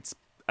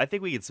I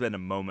think we could spend a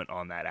moment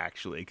on that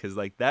actually, because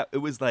like that it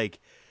was like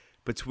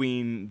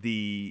between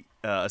the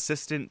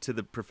assistant to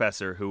the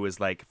professor, who was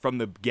like from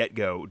the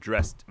get-go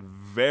dressed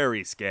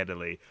very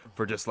scantily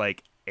for just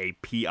like a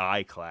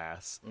PI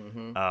class,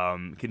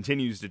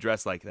 continues to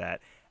dress like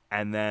that,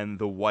 and then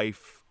the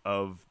wife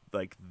of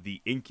like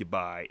the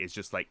incubi is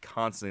just like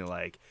constantly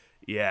like,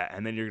 yeah,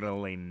 and then you're gonna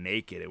lay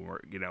naked and we're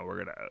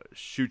gonna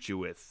shoot you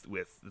with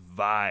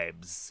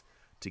vibes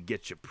to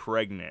get you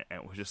pregnant,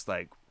 and we're just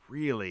like,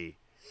 really,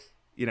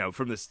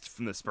 from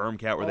the sperm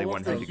count where they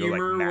wanted him to go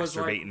like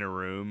masturbate in a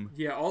room.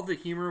 Yeah, all the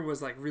humor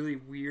was like really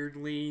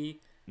weirdly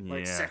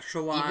like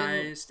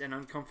sexualized and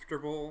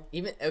uncomfortable.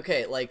 Even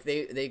okay, like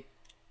they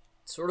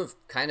sort of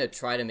kind of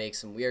try to make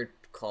some weird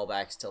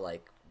callbacks to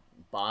like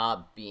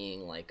Bob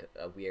being like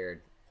a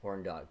weird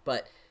horn dog,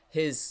 but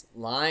his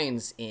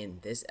lines in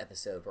this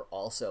episode were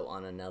also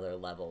on another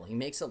level. He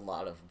makes a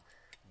lot of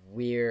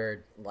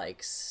weird,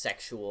 like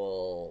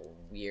sexual,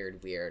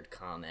 weird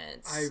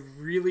comments. I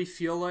really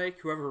feel like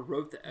whoever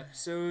wrote the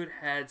episode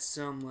had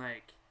some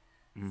like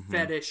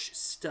fetish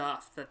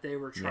stuff that they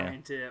were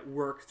trying to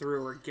work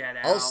through or get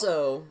out.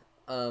 Also,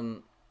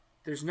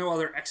 there's no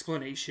other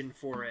explanation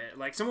for it.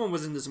 Like someone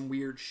was into some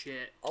weird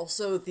shit.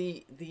 Also,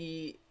 the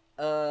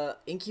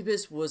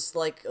incubus was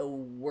like a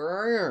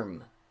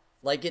worm.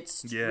 Like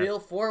its real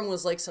form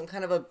was like some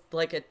kind of a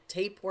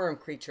tapeworm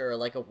creature,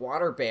 like a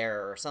water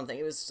bear or something.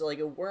 It was like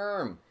a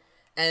worm,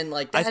 and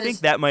like I think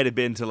that might have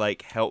been to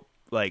like help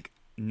like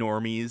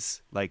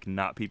normies, like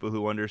not people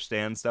who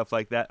understand stuff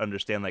like that,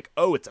 understand like,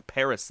 oh, it's a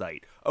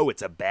parasite, oh,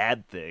 it's a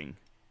bad thing.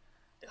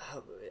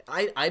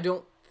 I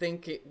don't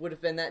think it would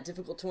have been that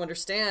difficult to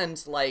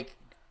understand, like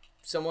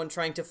someone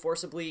trying to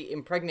forcibly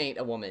impregnate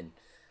a woman,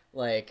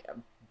 like,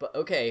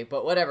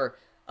 but whatever.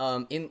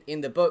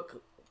 In the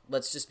book,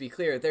 let's just be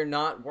clear, they're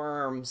not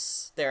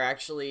worms. They're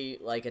actually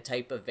like a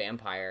type of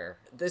vampire.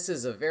 This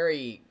is a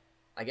very,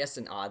 I guess,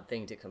 an odd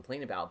thing to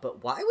complain about,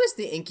 but why was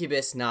the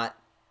incubus not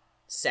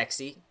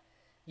sexy?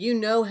 You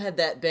know, had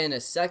that been a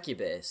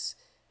succubus,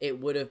 it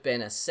would have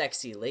been a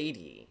sexy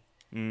lady.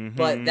 Mm-hmm.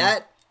 But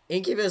that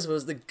incubus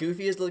was the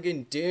goofiest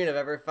looking dude I've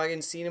ever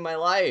fucking seen in my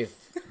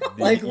life.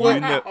 Like,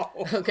 what?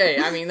 Okay,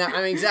 I mean,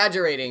 I'm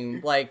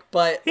exaggerating. Like,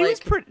 but he like, was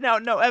pretty. No,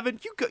 Evan,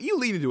 you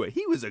lean into it.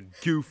 He was a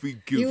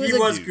goofy. He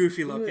was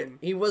goofy looking.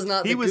 He was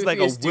not. He was like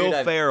a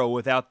Will Ferrell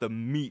without the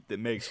meat that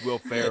makes Will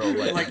Ferrell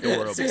like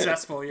adorable.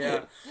 Successful,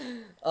 yeah.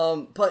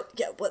 But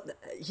yeah, what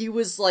he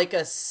was like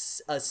a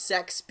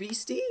sex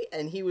beastie,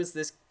 and he was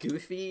this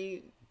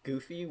goofy,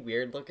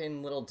 weird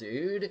looking little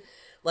dude.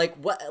 Like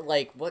what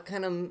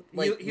kind of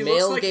he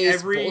male like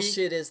gaze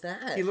bullshit is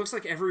that? He looks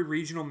like every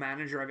regional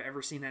manager I've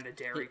ever seen at a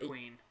Dairy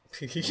Queen.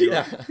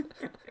 Yeah.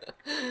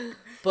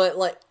 But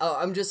like,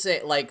 I'm just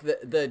saying, like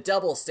the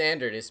double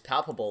standard is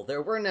palpable.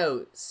 There were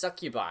no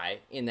succubi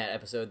in that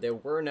episode. There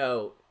were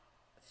no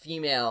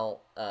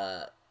female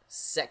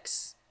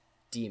sex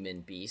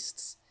demon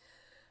beasts.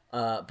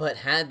 But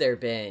had there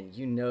been,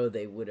 you know,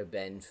 they would have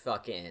been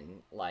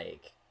fucking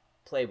like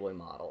Playboy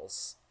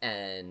models.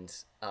 And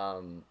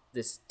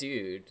this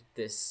dude,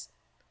 this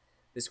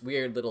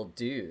weird little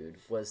dude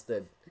was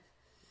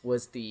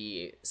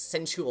the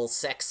sensual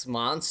sex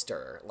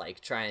monster, like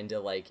trying to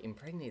like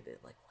impregnate it.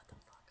 Like, what the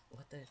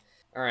fuck?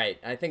 All right,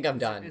 I think I'm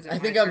done. I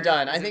think I'm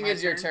done. I think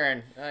it's your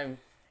turn.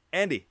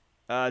 Andy,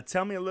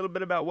 tell me a little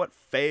bit about what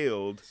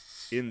failed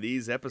in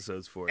these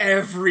episodes for you.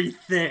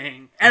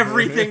 Everything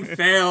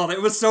failed.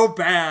 It was so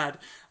bad.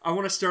 I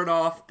want to start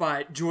off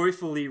by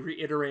joyfully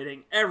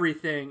reiterating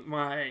everything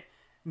my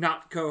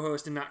not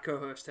co-host and not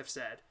co-host have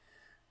said.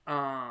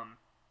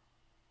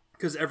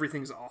 Because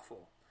everything's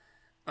awful.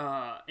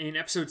 In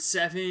episode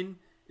 7,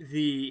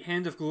 the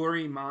Hand of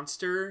Glory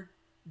monster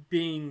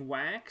being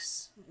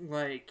wax,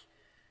 like,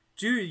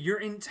 dude, your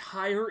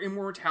entire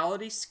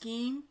immortality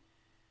scheme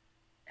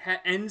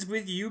ends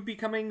with you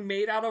becoming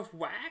made out of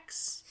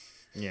wax?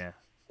 Yeah.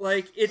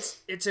 Like,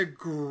 it's a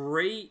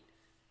great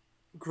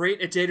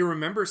A Day to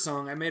Remember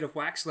song, I Made of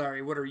Wax,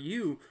 Larry, What Are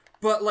You?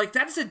 But, like,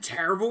 that's a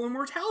terrible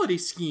immortality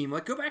scheme.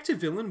 Like, go back to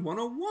Villain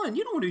 101.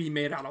 You don't want to be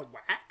made out of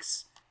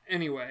wax.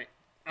 Anyway,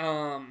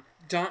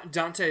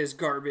 Dante is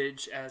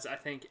garbage, as I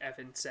think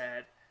Evan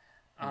said.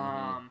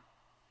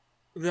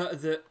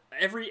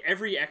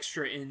 Every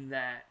extra in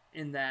that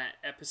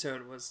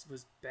episode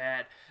was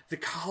bad. The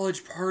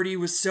college party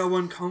was so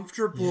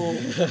uncomfortable.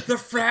 The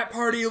frat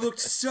party looked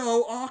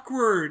so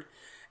awkward.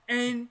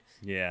 And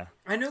yeah,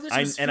 I know this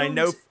was filmed...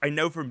 and I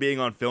know from being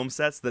on film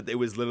sets that it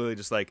was literally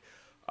just like,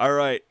 all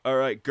right,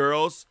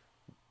 girls,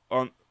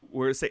 we're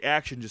gonna say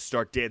action, just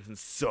start dancing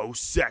so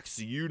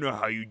sexy, you know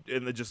how you,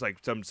 and then just like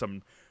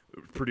some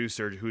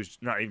producer who's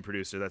not even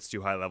producer, that's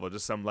too high level,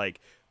 just some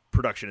like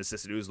production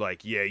assistant who's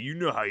like, yeah, you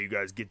know how you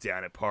guys get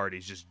down at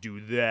parties, just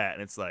do that.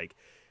 And it's like,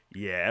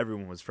 yeah,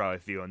 everyone was probably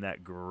feeling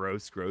that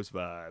gross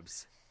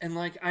vibes. And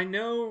like, I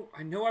know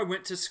I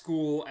went to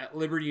school at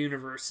Liberty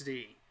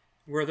University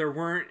where there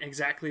weren't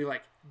exactly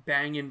like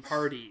banging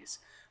parties,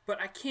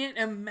 but I can't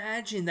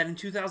imagine that in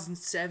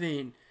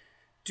 2007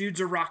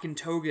 dudes are rocking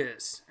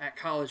togas at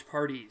college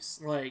parties.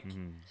 Like,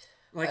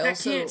 that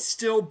can't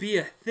still be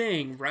a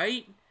thing,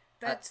 right?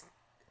 That's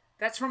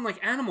from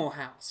like Animal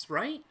House,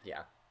 right?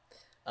 Yeah.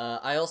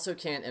 I also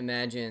can't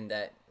imagine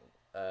that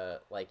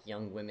like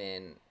young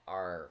women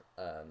are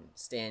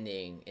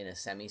standing in a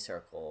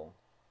semicircle,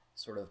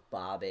 sort of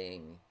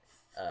bobbing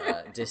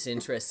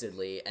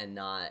disinterestedly and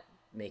not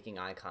making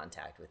eye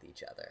contact with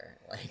each other.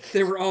 Like,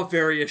 they were all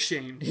very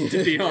ashamed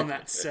to be on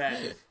that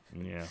set.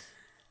 Yeah.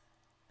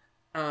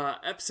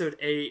 Episode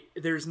 8,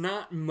 there's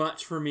not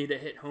much for me to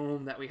hit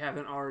home that we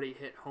haven't already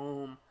hit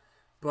home,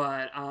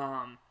 but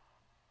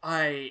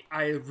I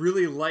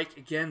really like,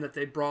 again, that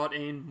they brought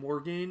in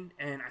Morgan,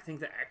 and I think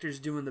the actor's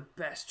doing the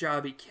best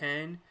job he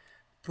can,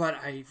 but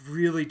I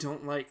really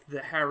don't like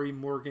the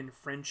Harry-Morgan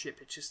friendship.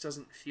 It just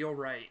doesn't feel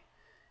right.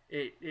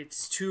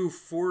 It's too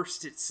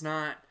forced. It's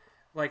not,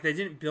 like, they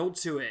didn't build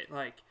to it.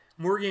 Like,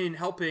 Morgan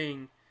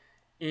helping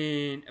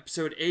in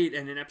episode 8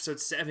 and in episode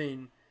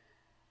 7,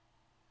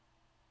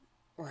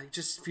 like,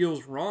 just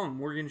feels wrong.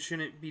 Morgan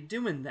shouldn't be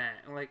doing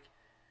that. Like,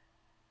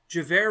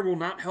 Javert will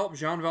not help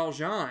Jean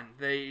Valjean.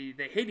 They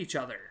hate each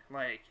other.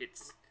 Like,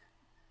 it's...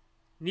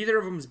 neither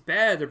of them's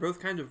bad. They're both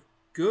kind of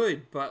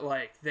good, but,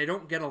 like, they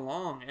don't get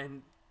along.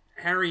 And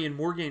Harry and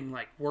Morgan,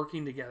 like,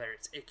 working together,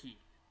 it's icky.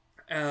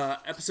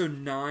 Episode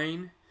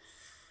 9.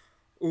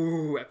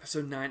 Ooh,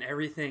 episode 9.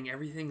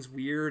 Everything's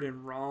weird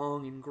and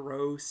wrong and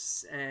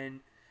gross. And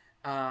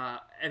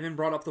Evan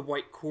brought up the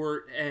White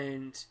Court,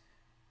 and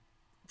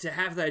to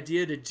have the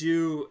idea to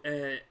do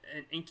an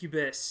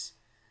Incubus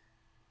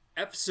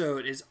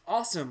episode is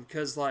awesome,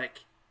 because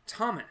like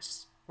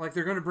Thomas, like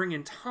they're going to bring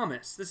in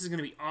Thomas. This is going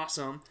to be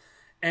awesome,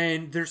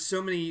 and there's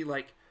so many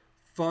like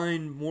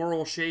fun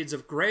moral shades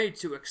of gray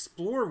to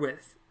explore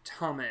with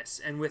Thomas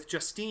and with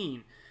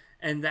Justine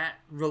and that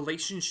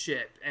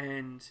relationship,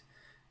 and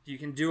you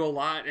can do a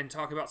lot and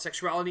talk about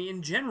sexuality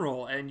in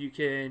general, and you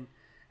can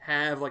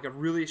have like a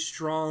really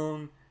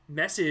strong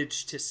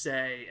message to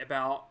say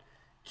about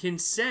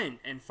consent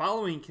and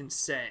following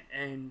consent,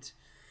 and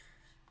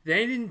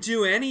they didn't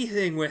do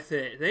anything with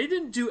it. They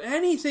just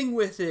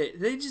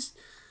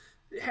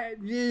had,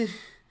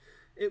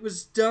 it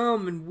was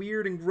dumb and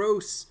weird and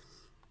gross.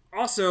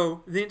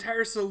 Also, the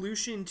entire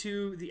solution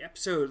to the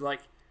episode,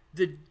 like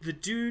the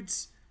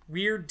dude's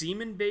weird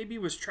demon baby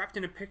was trapped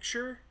in a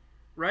picture,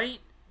 right?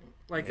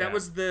 Like that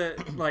was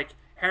the, like,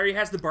 Harry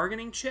has the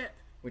bargaining chip,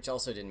 which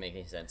also didn't make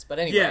any sense. But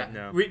anyway,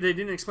 yeah, they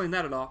didn't explain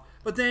that at all.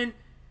 But then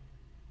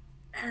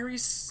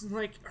Harry's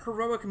like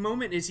heroic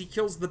moment is he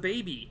kills the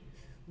baby,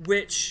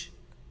 which,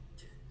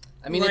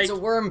 I mean, like, it's a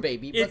worm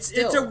baby, but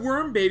still. It's a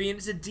worm baby and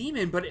it's a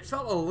demon, but it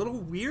felt a little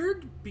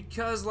weird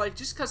because, like,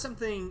 just because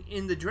something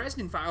in the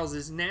Dresden Files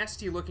is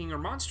nasty looking or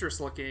monstrous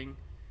looking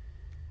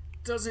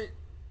doesn't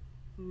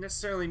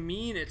necessarily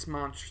mean it's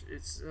monstrous.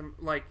 It's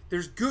like,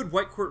 there's good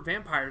White Court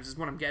vampires is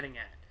what I'm getting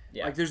at.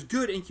 Yeah. Like, there's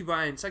good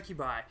incubi and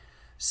succubi.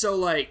 So,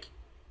 like,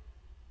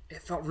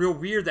 it felt real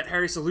weird that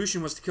Harry's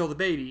solution was to kill the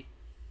baby.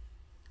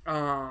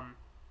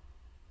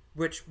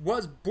 Which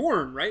was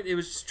born, right? It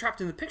was just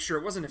trapped in the picture.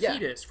 It wasn't a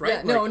fetus,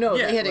 right? Yeah, like,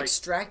 they had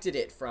extracted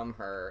it from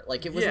her.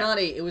 Like, it was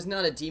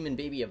not a demon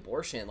baby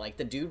abortion. Like,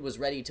 the dude was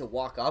ready to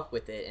walk up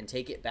with it and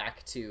take it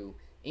back to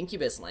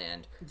Incubus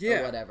Land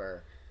or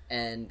whatever.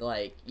 And,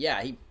 like,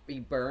 he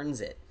burns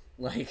it.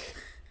 Like,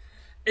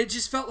 it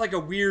just felt like a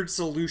weird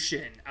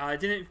solution. It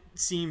didn't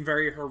seem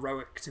very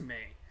heroic to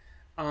me.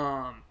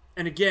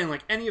 And again,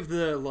 like, any of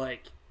the,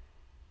 like,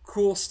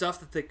 cool stuff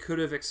that they could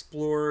have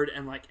explored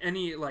and, like,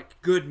 any,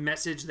 like, good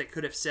message they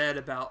could have said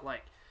about,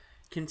 like,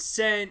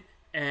 consent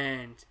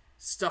and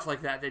stuff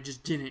like that, they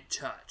just didn't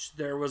touch.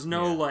 There was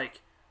no,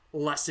 like,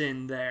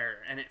 lesson there,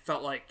 and it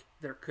felt like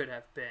there could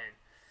have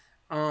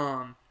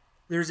been.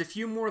 There's a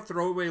few more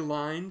throwaway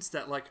lines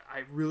that, like,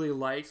 I really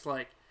liked.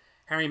 Like,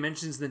 Harry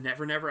mentions the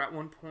Never Never at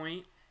one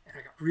point, and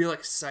I got real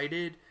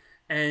excited,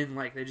 and,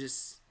 like, they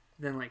just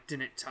then, like,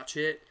 didn't touch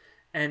it.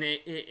 And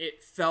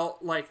it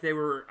felt like they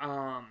were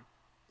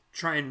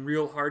trying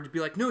real hard to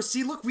be like, no,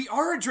 see, look, we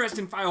are a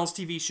Dresden Files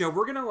TV show.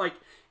 We're gonna, like,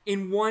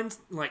 in one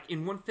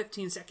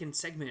 15-second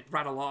segment,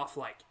 rattle off,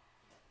 like,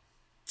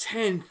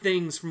 10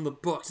 things from the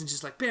books and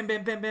just like bam,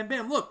 bam, bam, bam,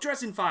 bam. Look,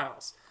 Dresden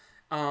Files.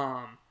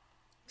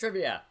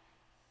 trivia.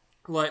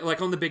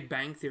 Like on the Big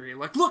Bang Theory.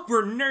 Like, look,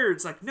 we're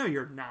nerds. Like, no,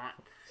 you're not.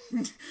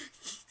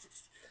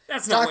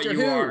 That's not Doctor what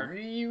you Who, are.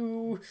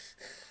 You.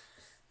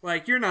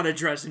 Like, you're not a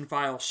Dresden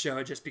Files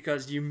show just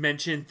because you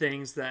mention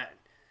things that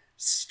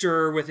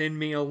stir within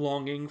me a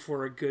longing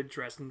for a good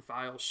Dresden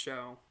Files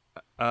show.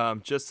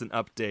 Just an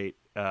update.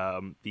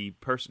 The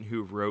person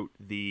who wrote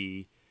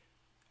the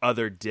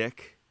Other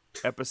Dick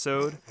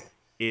episode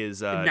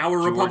is now a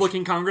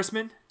Republican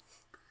congressman?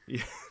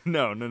 Yeah,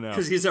 no.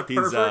 Because he's a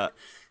pervert?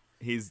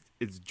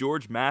 It's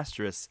George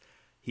Mastras.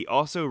 He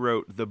also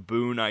wrote The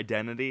Boone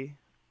Identity,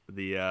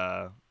 the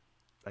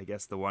I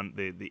guess the one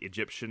the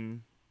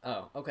Egyptian.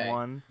 Oh, okay.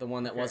 One. The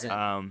one that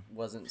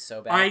wasn't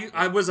so bad.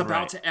 I was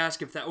about to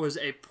ask if that was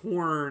a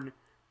porn,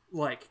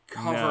 like,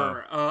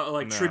 cover,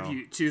 No.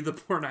 tribute to The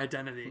Bourne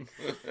Identity.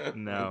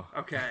 No.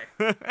 Okay.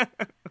 That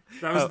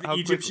was the how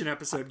Egyptian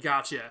episode.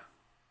 Gotcha.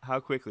 How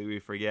quickly we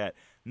forget.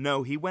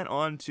 No, he went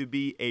on to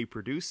be a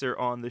producer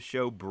on the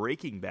show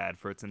Breaking Bad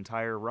for its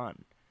entire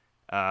run,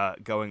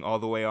 going all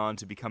the way on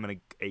to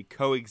becoming a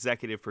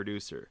co-executive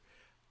producer.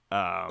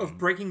 Of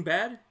Breaking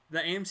Bad? The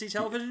AMC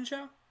television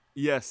show?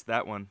 Yes,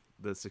 that one.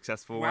 The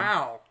successful one.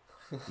 Wow.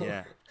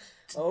 Yeah.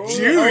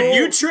 Dude,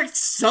 you tricked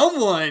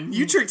someone.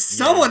 You tricked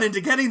someone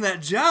into getting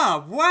that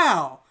job.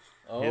 Wow.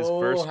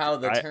 Oh, how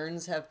the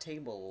turns have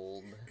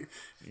tabled.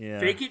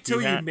 Yeah. Fake it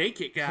till you make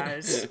it,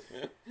 guys.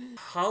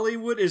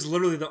 Hollywood is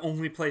literally the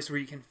only place where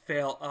you can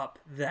fail up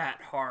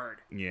that hard.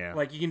 Yeah.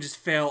 Like, you can just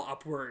fail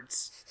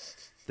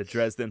upwards. The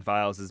Dresden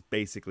Files is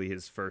basically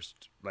his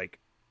first, like,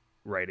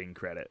 writing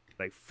credit.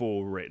 Like,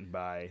 full written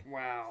by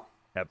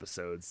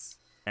episodes.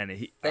 And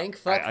Thank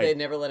fuck they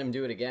never let him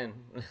do it again.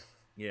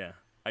 Yeah.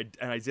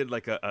 I did,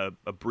 like, a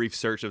brief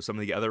search of some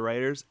of the other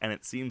writers, and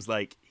it seems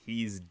like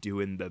he's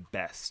doing the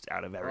best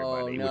out of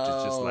everybody, which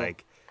is just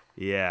like,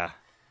 yeah.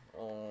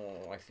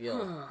 Oh, I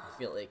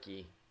feel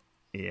icky.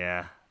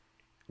 Yeah.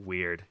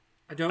 Weird.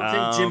 I don't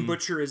think Jim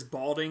Butcher is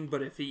balding,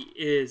 but if he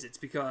is, it's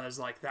because,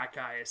 like, that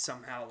guy is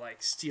somehow,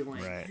 like,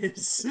 stealing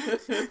his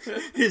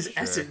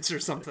essence or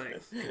something.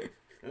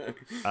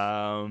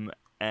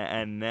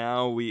 And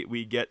now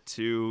we get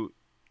to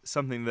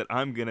something that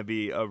I'm going to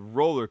be a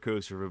roller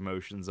coaster of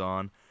emotions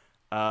on.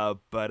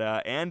 But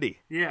Andy.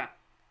 Yeah.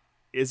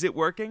 Is it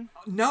working?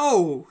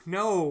 No.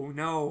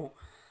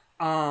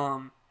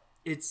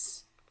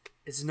 It's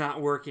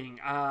not working.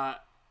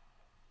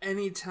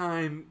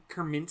 Anytime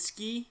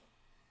Kaminsky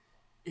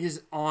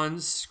is on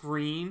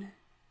screen,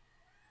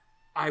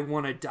 I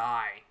want to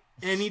die.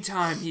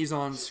 Anytime he's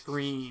on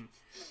screen,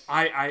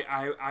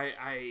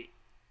 I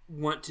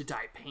want to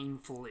die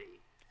painfully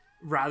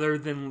rather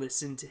than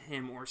listen to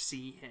him or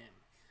see him.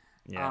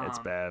 Yeah, it's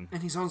bad.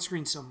 And he's on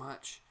screen so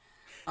much.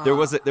 There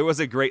was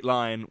a great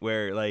line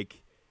where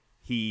like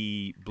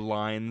he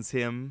blinds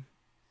him,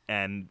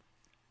 and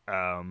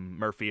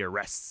Murphy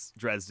arrests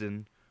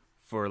Dresden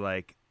for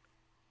like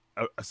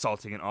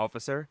assaulting an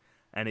officer,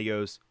 and he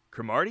goes,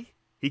 "Cromartie,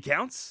 he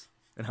counts."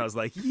 And I was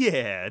like,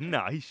 "Yeah,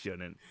 no, he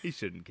shouldn't. He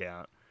shouldn't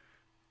count.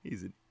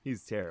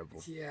 He's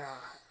terrible." Yeah,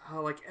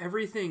 like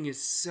everything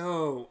is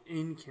so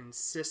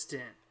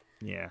inconsistent.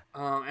 Yeah.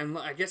 And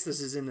I guess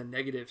this is in the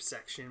negative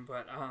section,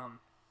 but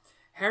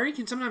Harry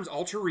can sometimes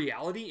alter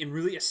reality in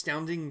really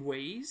astounding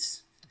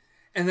ways,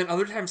 and then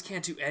other times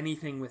can't do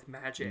anything with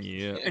magic.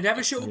 Yeah. And to have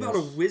a show about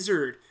a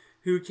wizard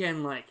who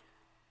can like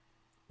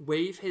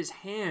wave his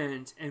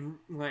hand and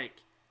like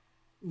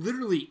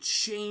literally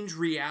change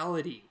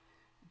reality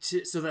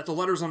so that the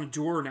letters on a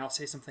door now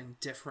say something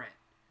different.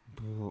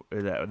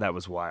 That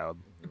was wild.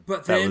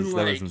 But then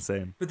that was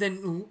insane. But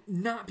then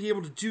not be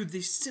able to do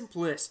the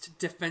simplest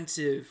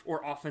defensive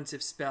or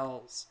offensive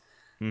spells.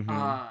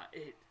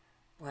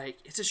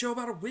 It's a show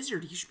about a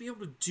wizard. You should be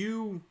able to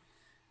do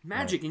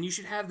magic, and you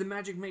should have the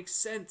magic make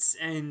sense.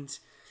 And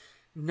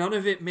none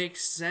of it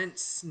makes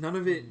sense. None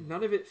of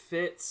it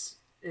fits.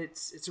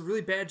 It's a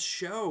really bad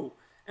show.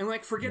 And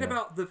like, forget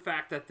about the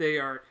fact that they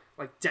are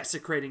like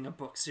desecrating a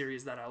book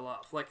series that I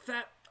love. Like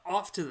that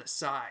off to the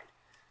side.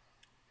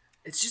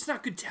 It's just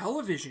not good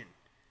television.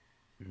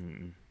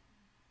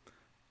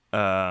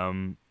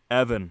 Evan.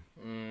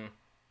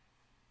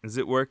 Is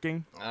it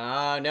working?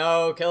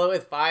 No, kill it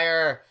with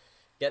fire.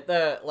 Get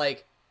the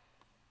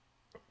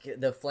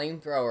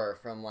flamethrower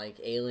from like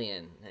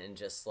Alien and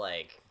just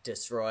like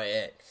destroy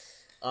it.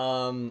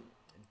 Do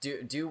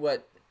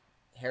what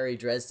Harry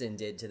Dresden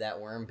did to that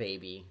worm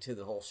baby to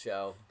the whole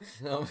show.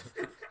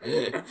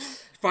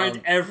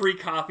 Find every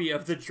copy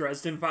of the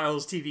Dresden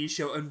Files TV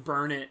show and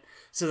burn it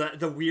so that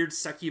the weird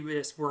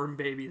succubus worm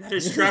baby that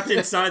is trapped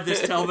inside this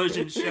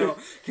television show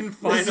can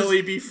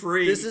finally be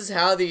free. This is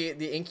how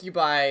the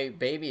incubi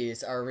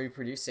babies are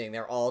reproducing.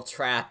 They're all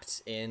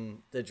trapped in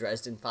the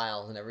Dresden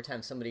Files, and every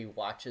time somebody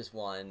watches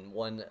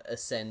one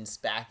ascends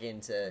back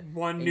into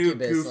one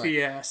incubus, new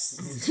goofy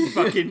ass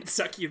fucking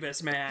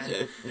succubus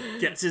man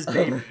gets his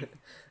baby.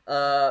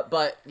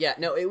 But yeah,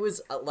 no, it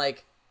was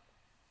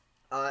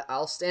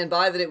I'll stand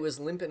by that it was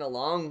limping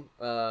along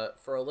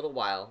for a little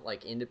while,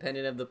 like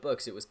independent of the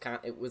books. It was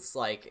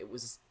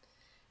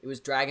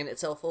dragging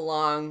itself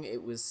along.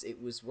 It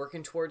was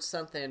working towards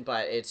something,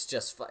 but it's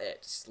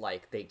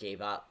like they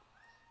gave up.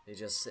 It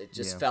just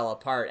fell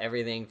apart.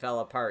 Everything fell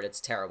apart.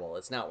 It's terrible.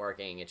 It's not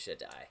working. It should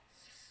die.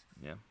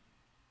 Yeah.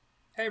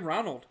 Hey,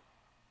 Ronald.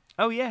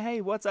 Oh yeah.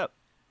 Hey, what's up?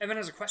 Evan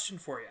has a question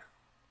for you.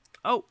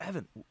 Oh,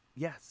 Evan.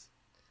 Yes.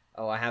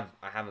 Oh, I have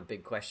a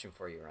big question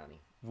for you,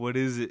 Ronnie. What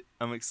is it?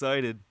 I'm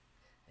excited.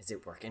 Is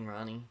it working,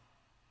 Ronnie?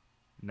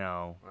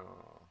 No.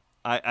 Oh.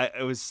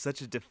 It was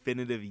such a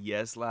definitive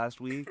yes last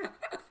week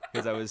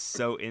because I was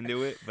so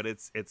into it, but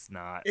it's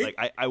not.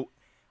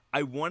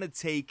 I want to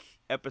take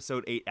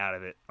episode 8 out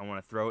of it. I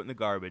want to throw it in the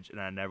garbage, and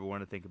I never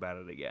want to think about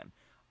it again.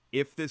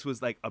 If this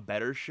was like a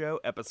better show,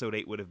 episode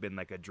 8 would have been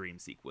like a dream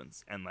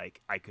sequence, and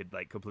like I could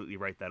like completely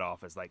write that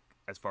off as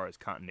far as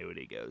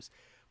continuity goes.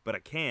 But I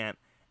can't,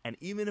 and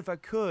even if I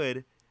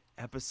could,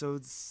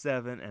 episode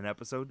 7 and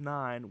episode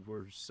 9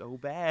 were so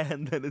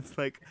bad that it's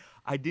like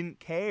I didn't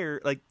care.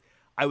 Like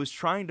I was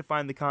trying to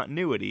find the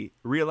continuity,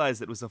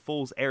 realized it was a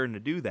fool's errand to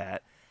do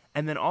that,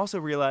 and then also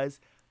realized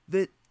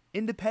that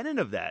independent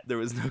of that, there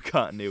was no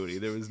continuity.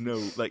 There was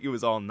no it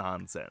was all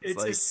nonsense.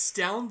 It's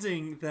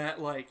astounding that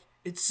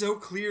it's so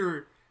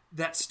clear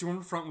that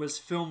Stormfront was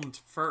filmed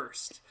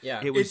first.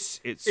 Yeah, it's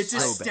so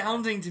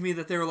astounding bad to me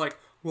that they were like,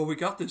 well, we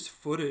got this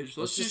footage.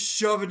 Let's just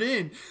shove it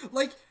in.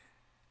 Like,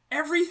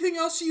 everything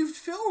else you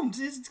filmed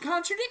is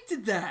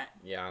contradicted that.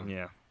 Yeah.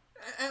 Yeah.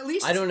 At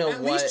least I don't know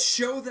At least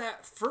show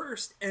that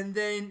first, and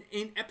then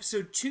in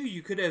episode 2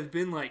 you could have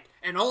been like,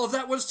 and all of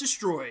that was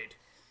destroyed.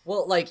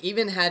 Well, like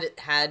even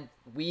had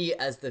we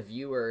as the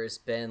viewers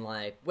been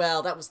like,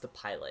 well, that was the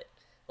pilot.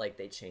 Like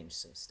they changed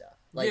some stuff.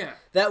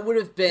 That would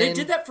have been. They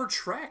did that for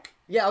Trek.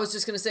 Yeah, I was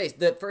just gonna say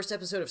the first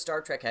episode of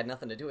Star Trek had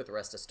nothing to do with the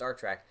rest of Star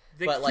Trek.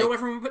 They killed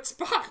everyone but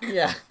Spock.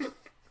 Yeah.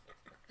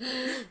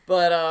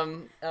 But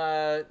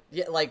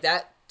yeah, like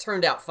that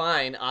turned out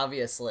fine,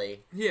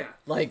 obviously. Yeah.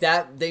 Like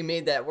that, they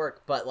made that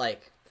work. But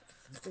like,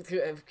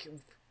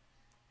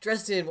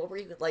 Dresden, what were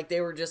you like?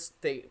 They were just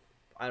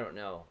I don't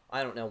know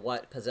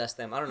what possessed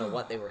them. I don't know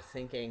what they were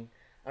thinking.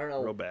 I don't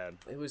know. Real bad.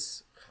 It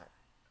was.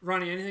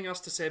 Ronnie, anything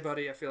else to say,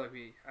 buddy? I feel like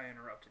I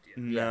interrupted you.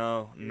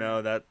 No,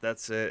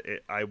 that's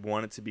it. I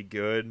want it to be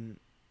good.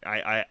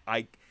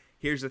 I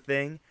here's the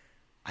thing.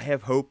 I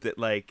have hope that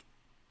like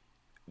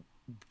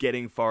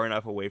getting far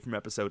enough away from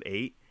episode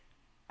 8,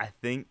 I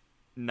think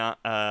not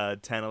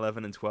 10,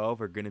 11, and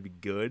 12 are going to be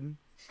good.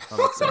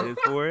 I'm excited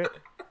for it.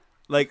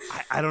 Like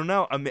I don't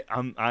know. I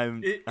don't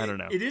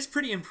know. It is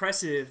pretty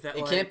impressive that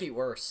it can't be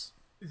worse.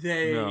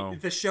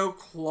 The show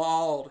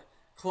clawed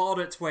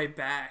its way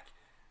back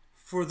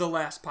for the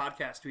last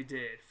podcast we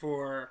did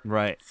for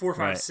 4,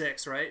 5,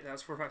 6, right? That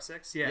was 4, 5,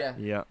 6.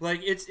 Yeah.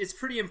 Like it's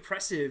pretty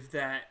impressive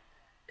that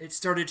it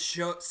started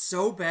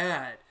so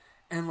bad,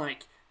 and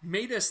like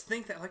made us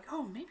think that like,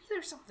 oh, maybe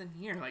there's something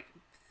here, like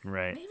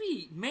Right.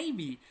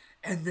 maybe,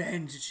 and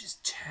then to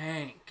just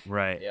tank.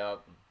 Right.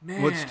 Yep.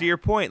 Man. Which to your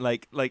point,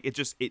 like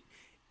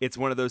it's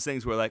one of those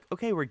things where like,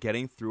 okay, we're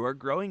getting through our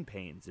growing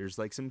pains. There's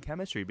like some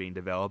chemistry being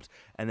developed,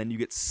 and then you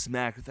get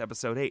smacked with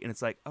episode 8, and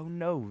it's like, oh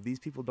no, these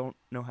people don't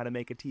know how to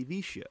make a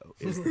TV show.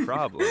 Is the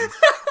problem?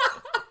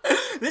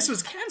 This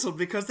was canceled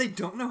because they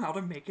don't know how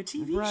to make a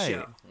TV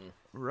show.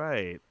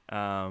 Right.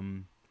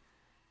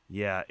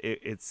 Yeah,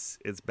 it's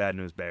bad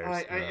news bears.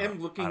 I am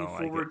looking don't like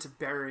forward it. to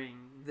burying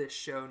this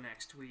show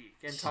next week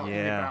and talking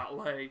Yeah. about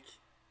like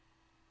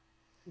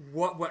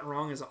what went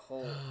wrong as a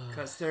whole,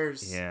 because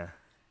there's a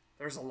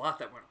lot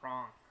that went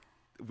wrong.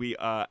 We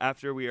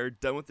after we are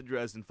done with the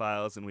Dresden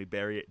Files and we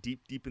bury it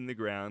deep in the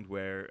ground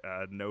where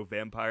no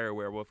vampire or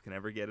werewolf can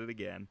ever get it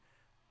again,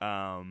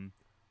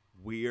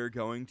 we are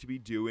going to be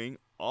doing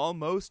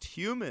Almost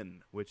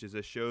Human, which is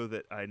a show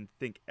that I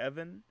think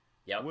Evan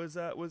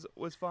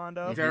was fond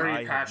of. Very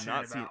I passionate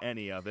have not seen about.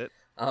 any of it.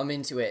 I'm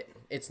into it.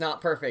 It's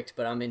not perfect,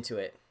 but I'm into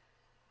it.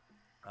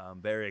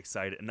 I'm very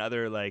excited.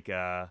 Another like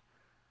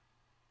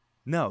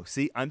no,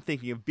 see, I'm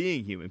thinking of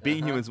Being Human.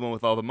 Being Human is the one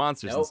with all the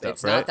monsters and Nope, stuff,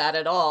 it's right? not that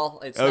at all.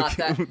 It's not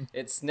Okay. that.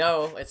 It's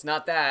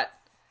not that.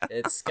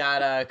 It's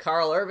got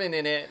Carl Urban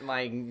in it,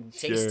 my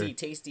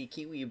tasty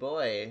Kiwi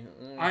boy.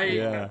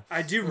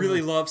 I do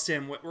really love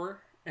Sam Witwer,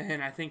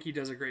 and I think he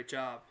does a great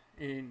job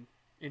in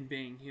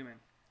Being Human.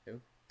 Who?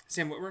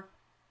 Sam Witwer.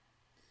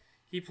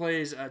 He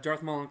plays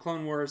Darth Maul in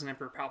Clone Wars and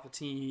Emperor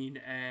Palpatine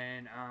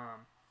and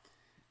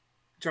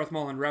Darth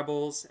Maul in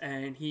Rebels,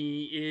 and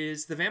he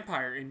is the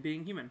vampire in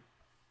Being Human.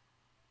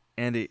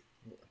 Andy,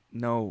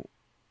 no,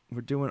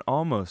 we're doing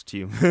Almost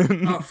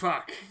Human. Oh,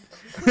 fuck.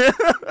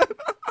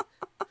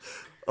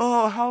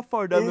 Oh, how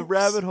far down the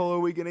rabbit hole are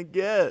we gonna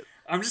get?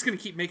 I'm just going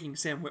to keep making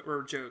Sam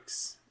Witwer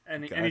jokes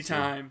Gotcha.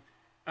 anytime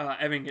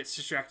Evan gets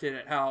distracted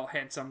at how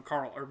handsome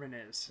Carl Urban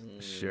is.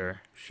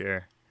 Sure.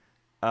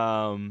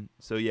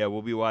 So yeah,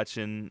 we'll be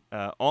watching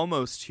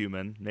Almost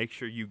Human. Make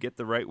sure you get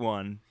the right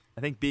one.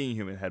 I think Being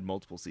Human had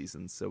multiple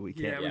seasons, so we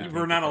can't. Yeah, we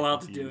we're can't not get that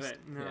allowed to do confused. it.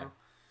 No.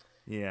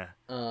 Yeah.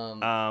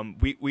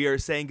 We are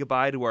saying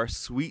goodbye to our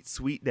sweet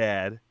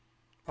dad,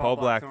 Paul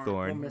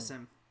Blackthorne. We'll miss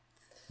him.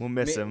 We'll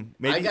miss him. I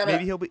Maybe gotta-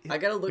 he'll be. I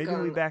gotta look maybe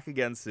he'll be on- back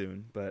again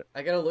soon. But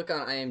I gotta look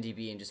on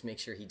IMDb and just make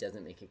sure he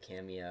doesn't make a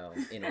cameo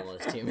in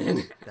Almost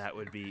Human. that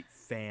would be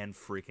fan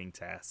freaking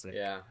tastic.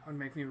 Yeah. That would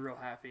make me real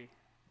happy.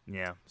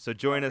 Yeah. So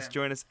join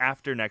Okay. us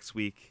after next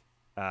week,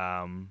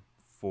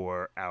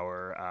 for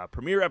our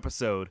premiere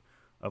episode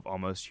of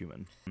Almost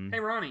Human. Hey,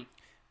 Ronnie,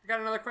 I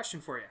got another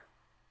question for you.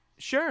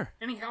 Sure.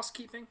 Any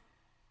housekeeping?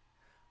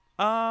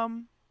 Not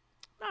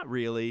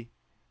really.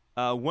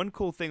 One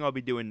cool thing I'll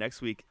be doing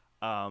next week.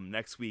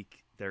 Next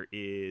week there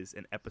is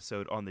an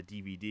episode on the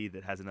DVD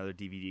that has another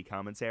DVD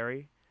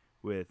commentary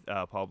with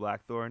Paul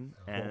Blackthorne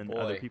and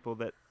other boy. people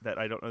that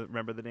I don't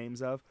remember the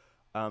names of.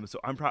 So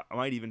I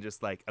might even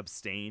just like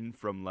abstain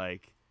from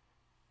like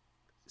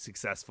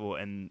successful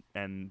and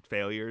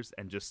failures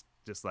and just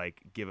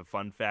like give a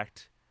fun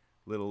fact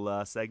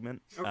little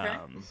segment. Okay.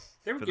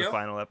 There we for go. the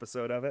final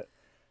episode of it.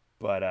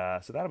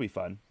 But so that'll be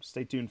fun.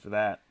 Stay tuned for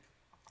that.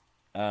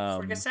 It's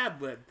like a sad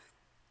lib.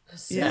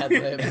 Sad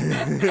lib.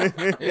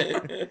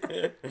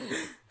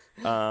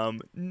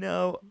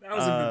 No. That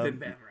was a Bim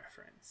Bam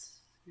reference.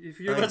 If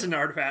you're listening to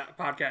our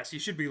podcast, you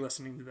should be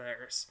listening to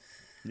theirs.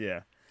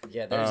 Yeah.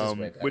 Yeah, theirs is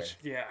way better.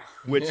 Yeah.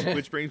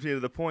 Which brings me to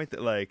the point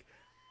that like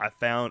I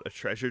found a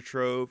treasure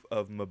trove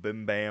of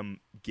Mabim Bam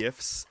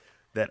gifts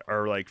that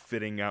are like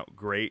fitting out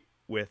great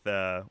with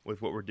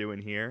what we're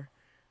doing here.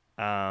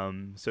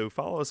 So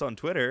follow us on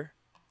Twitter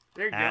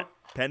There you at go.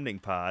 Pending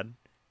Pod,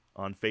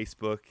 on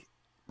Facebook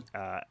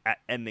at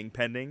Ending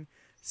Pending.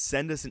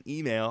 Send us an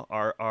email.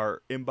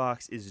 Our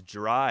inbox is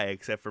dry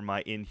except for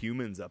my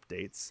Inhumans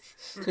updates.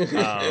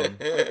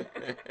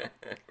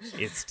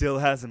 It still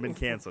hasn't been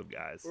canceled,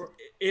 guys. Or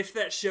if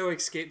that show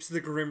escapes the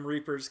Grim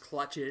Reaper's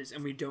clutches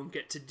and we don't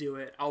get to do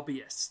it, I'll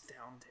be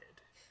astounded.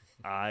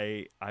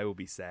 I will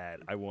be sad.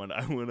 I want.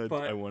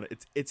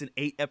 It's an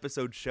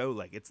 8-episode show.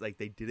 Like it's like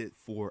they did it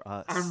for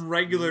us. I'm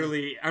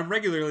regularly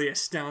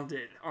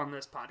astounded on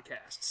this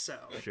podcast. So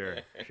Sure.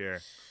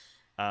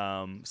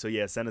 So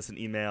yeah, send us an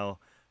email,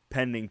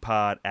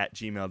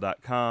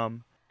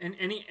 pendingpod@gmail.com. and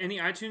any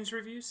iTunes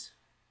reviews?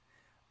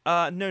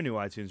 No new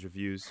iTunes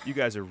reviews. You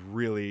guys are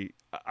really.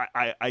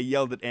 I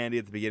yelled at Andy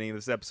at the beginning of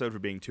this episode for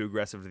being too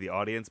aggressive to the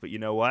audience, but you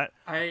know what?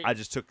 I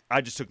just took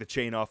the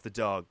chain off the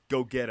dog.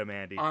 Go get him,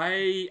 Andy.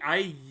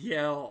 I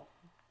yell,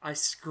 I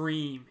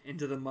scream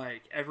into the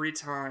mic every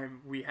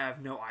time we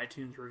have no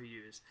iTunes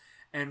reviews,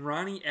 and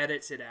Ronnie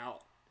edits it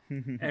out.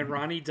 And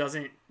Ronnie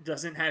doesn't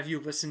have you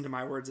listen to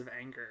my words of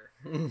anger.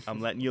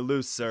 I'm letting you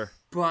loose, sir.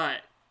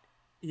 But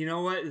you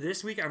know what?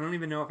 This week I don't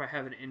even know if I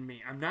have it in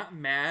me. I'm not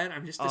mad.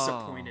 I'm just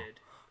disappointed.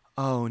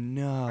 Oh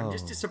no. I'm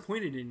just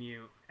disappointed in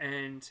you,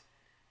 and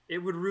it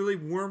would really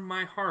warm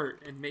my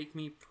heart and make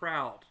me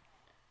proud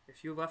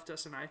if you left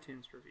us an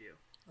iTunes review.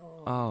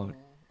 Oh,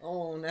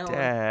 Oh no.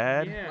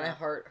 Dad. Yeah. My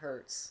heart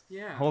hurts.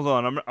 Yeah. Hold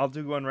on. I'll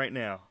do one right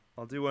now.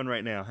 I'll do one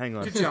right now. Hang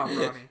on. Good job,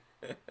 Ronnie.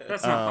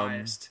 That's not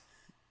biased.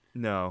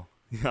 No.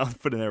 I'll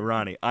put in there,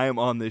 Ronnie. I am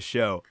on this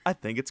show. I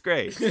think it's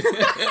great. It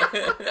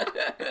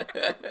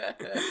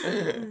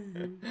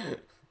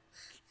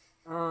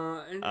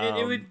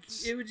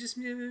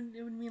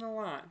would mean a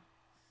lot.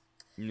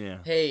 Yeah.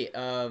 Hey,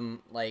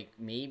 like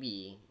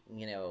maybe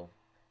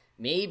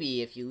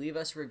if you leave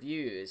us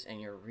reviews and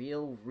you're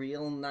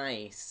real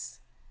nice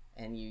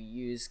and you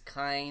use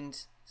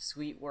kind,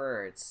 sweet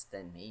words,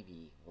 then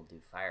maybe we'll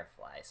do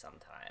Firefly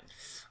sometime.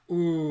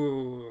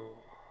 Ooh.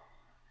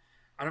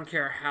 I don't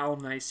care how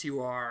nice you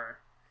are.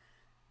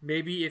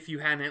 Maybe if you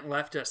hadn't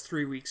left us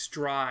 3 weeks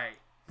dry,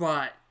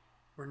 but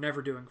we're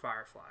never doing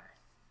Firefly.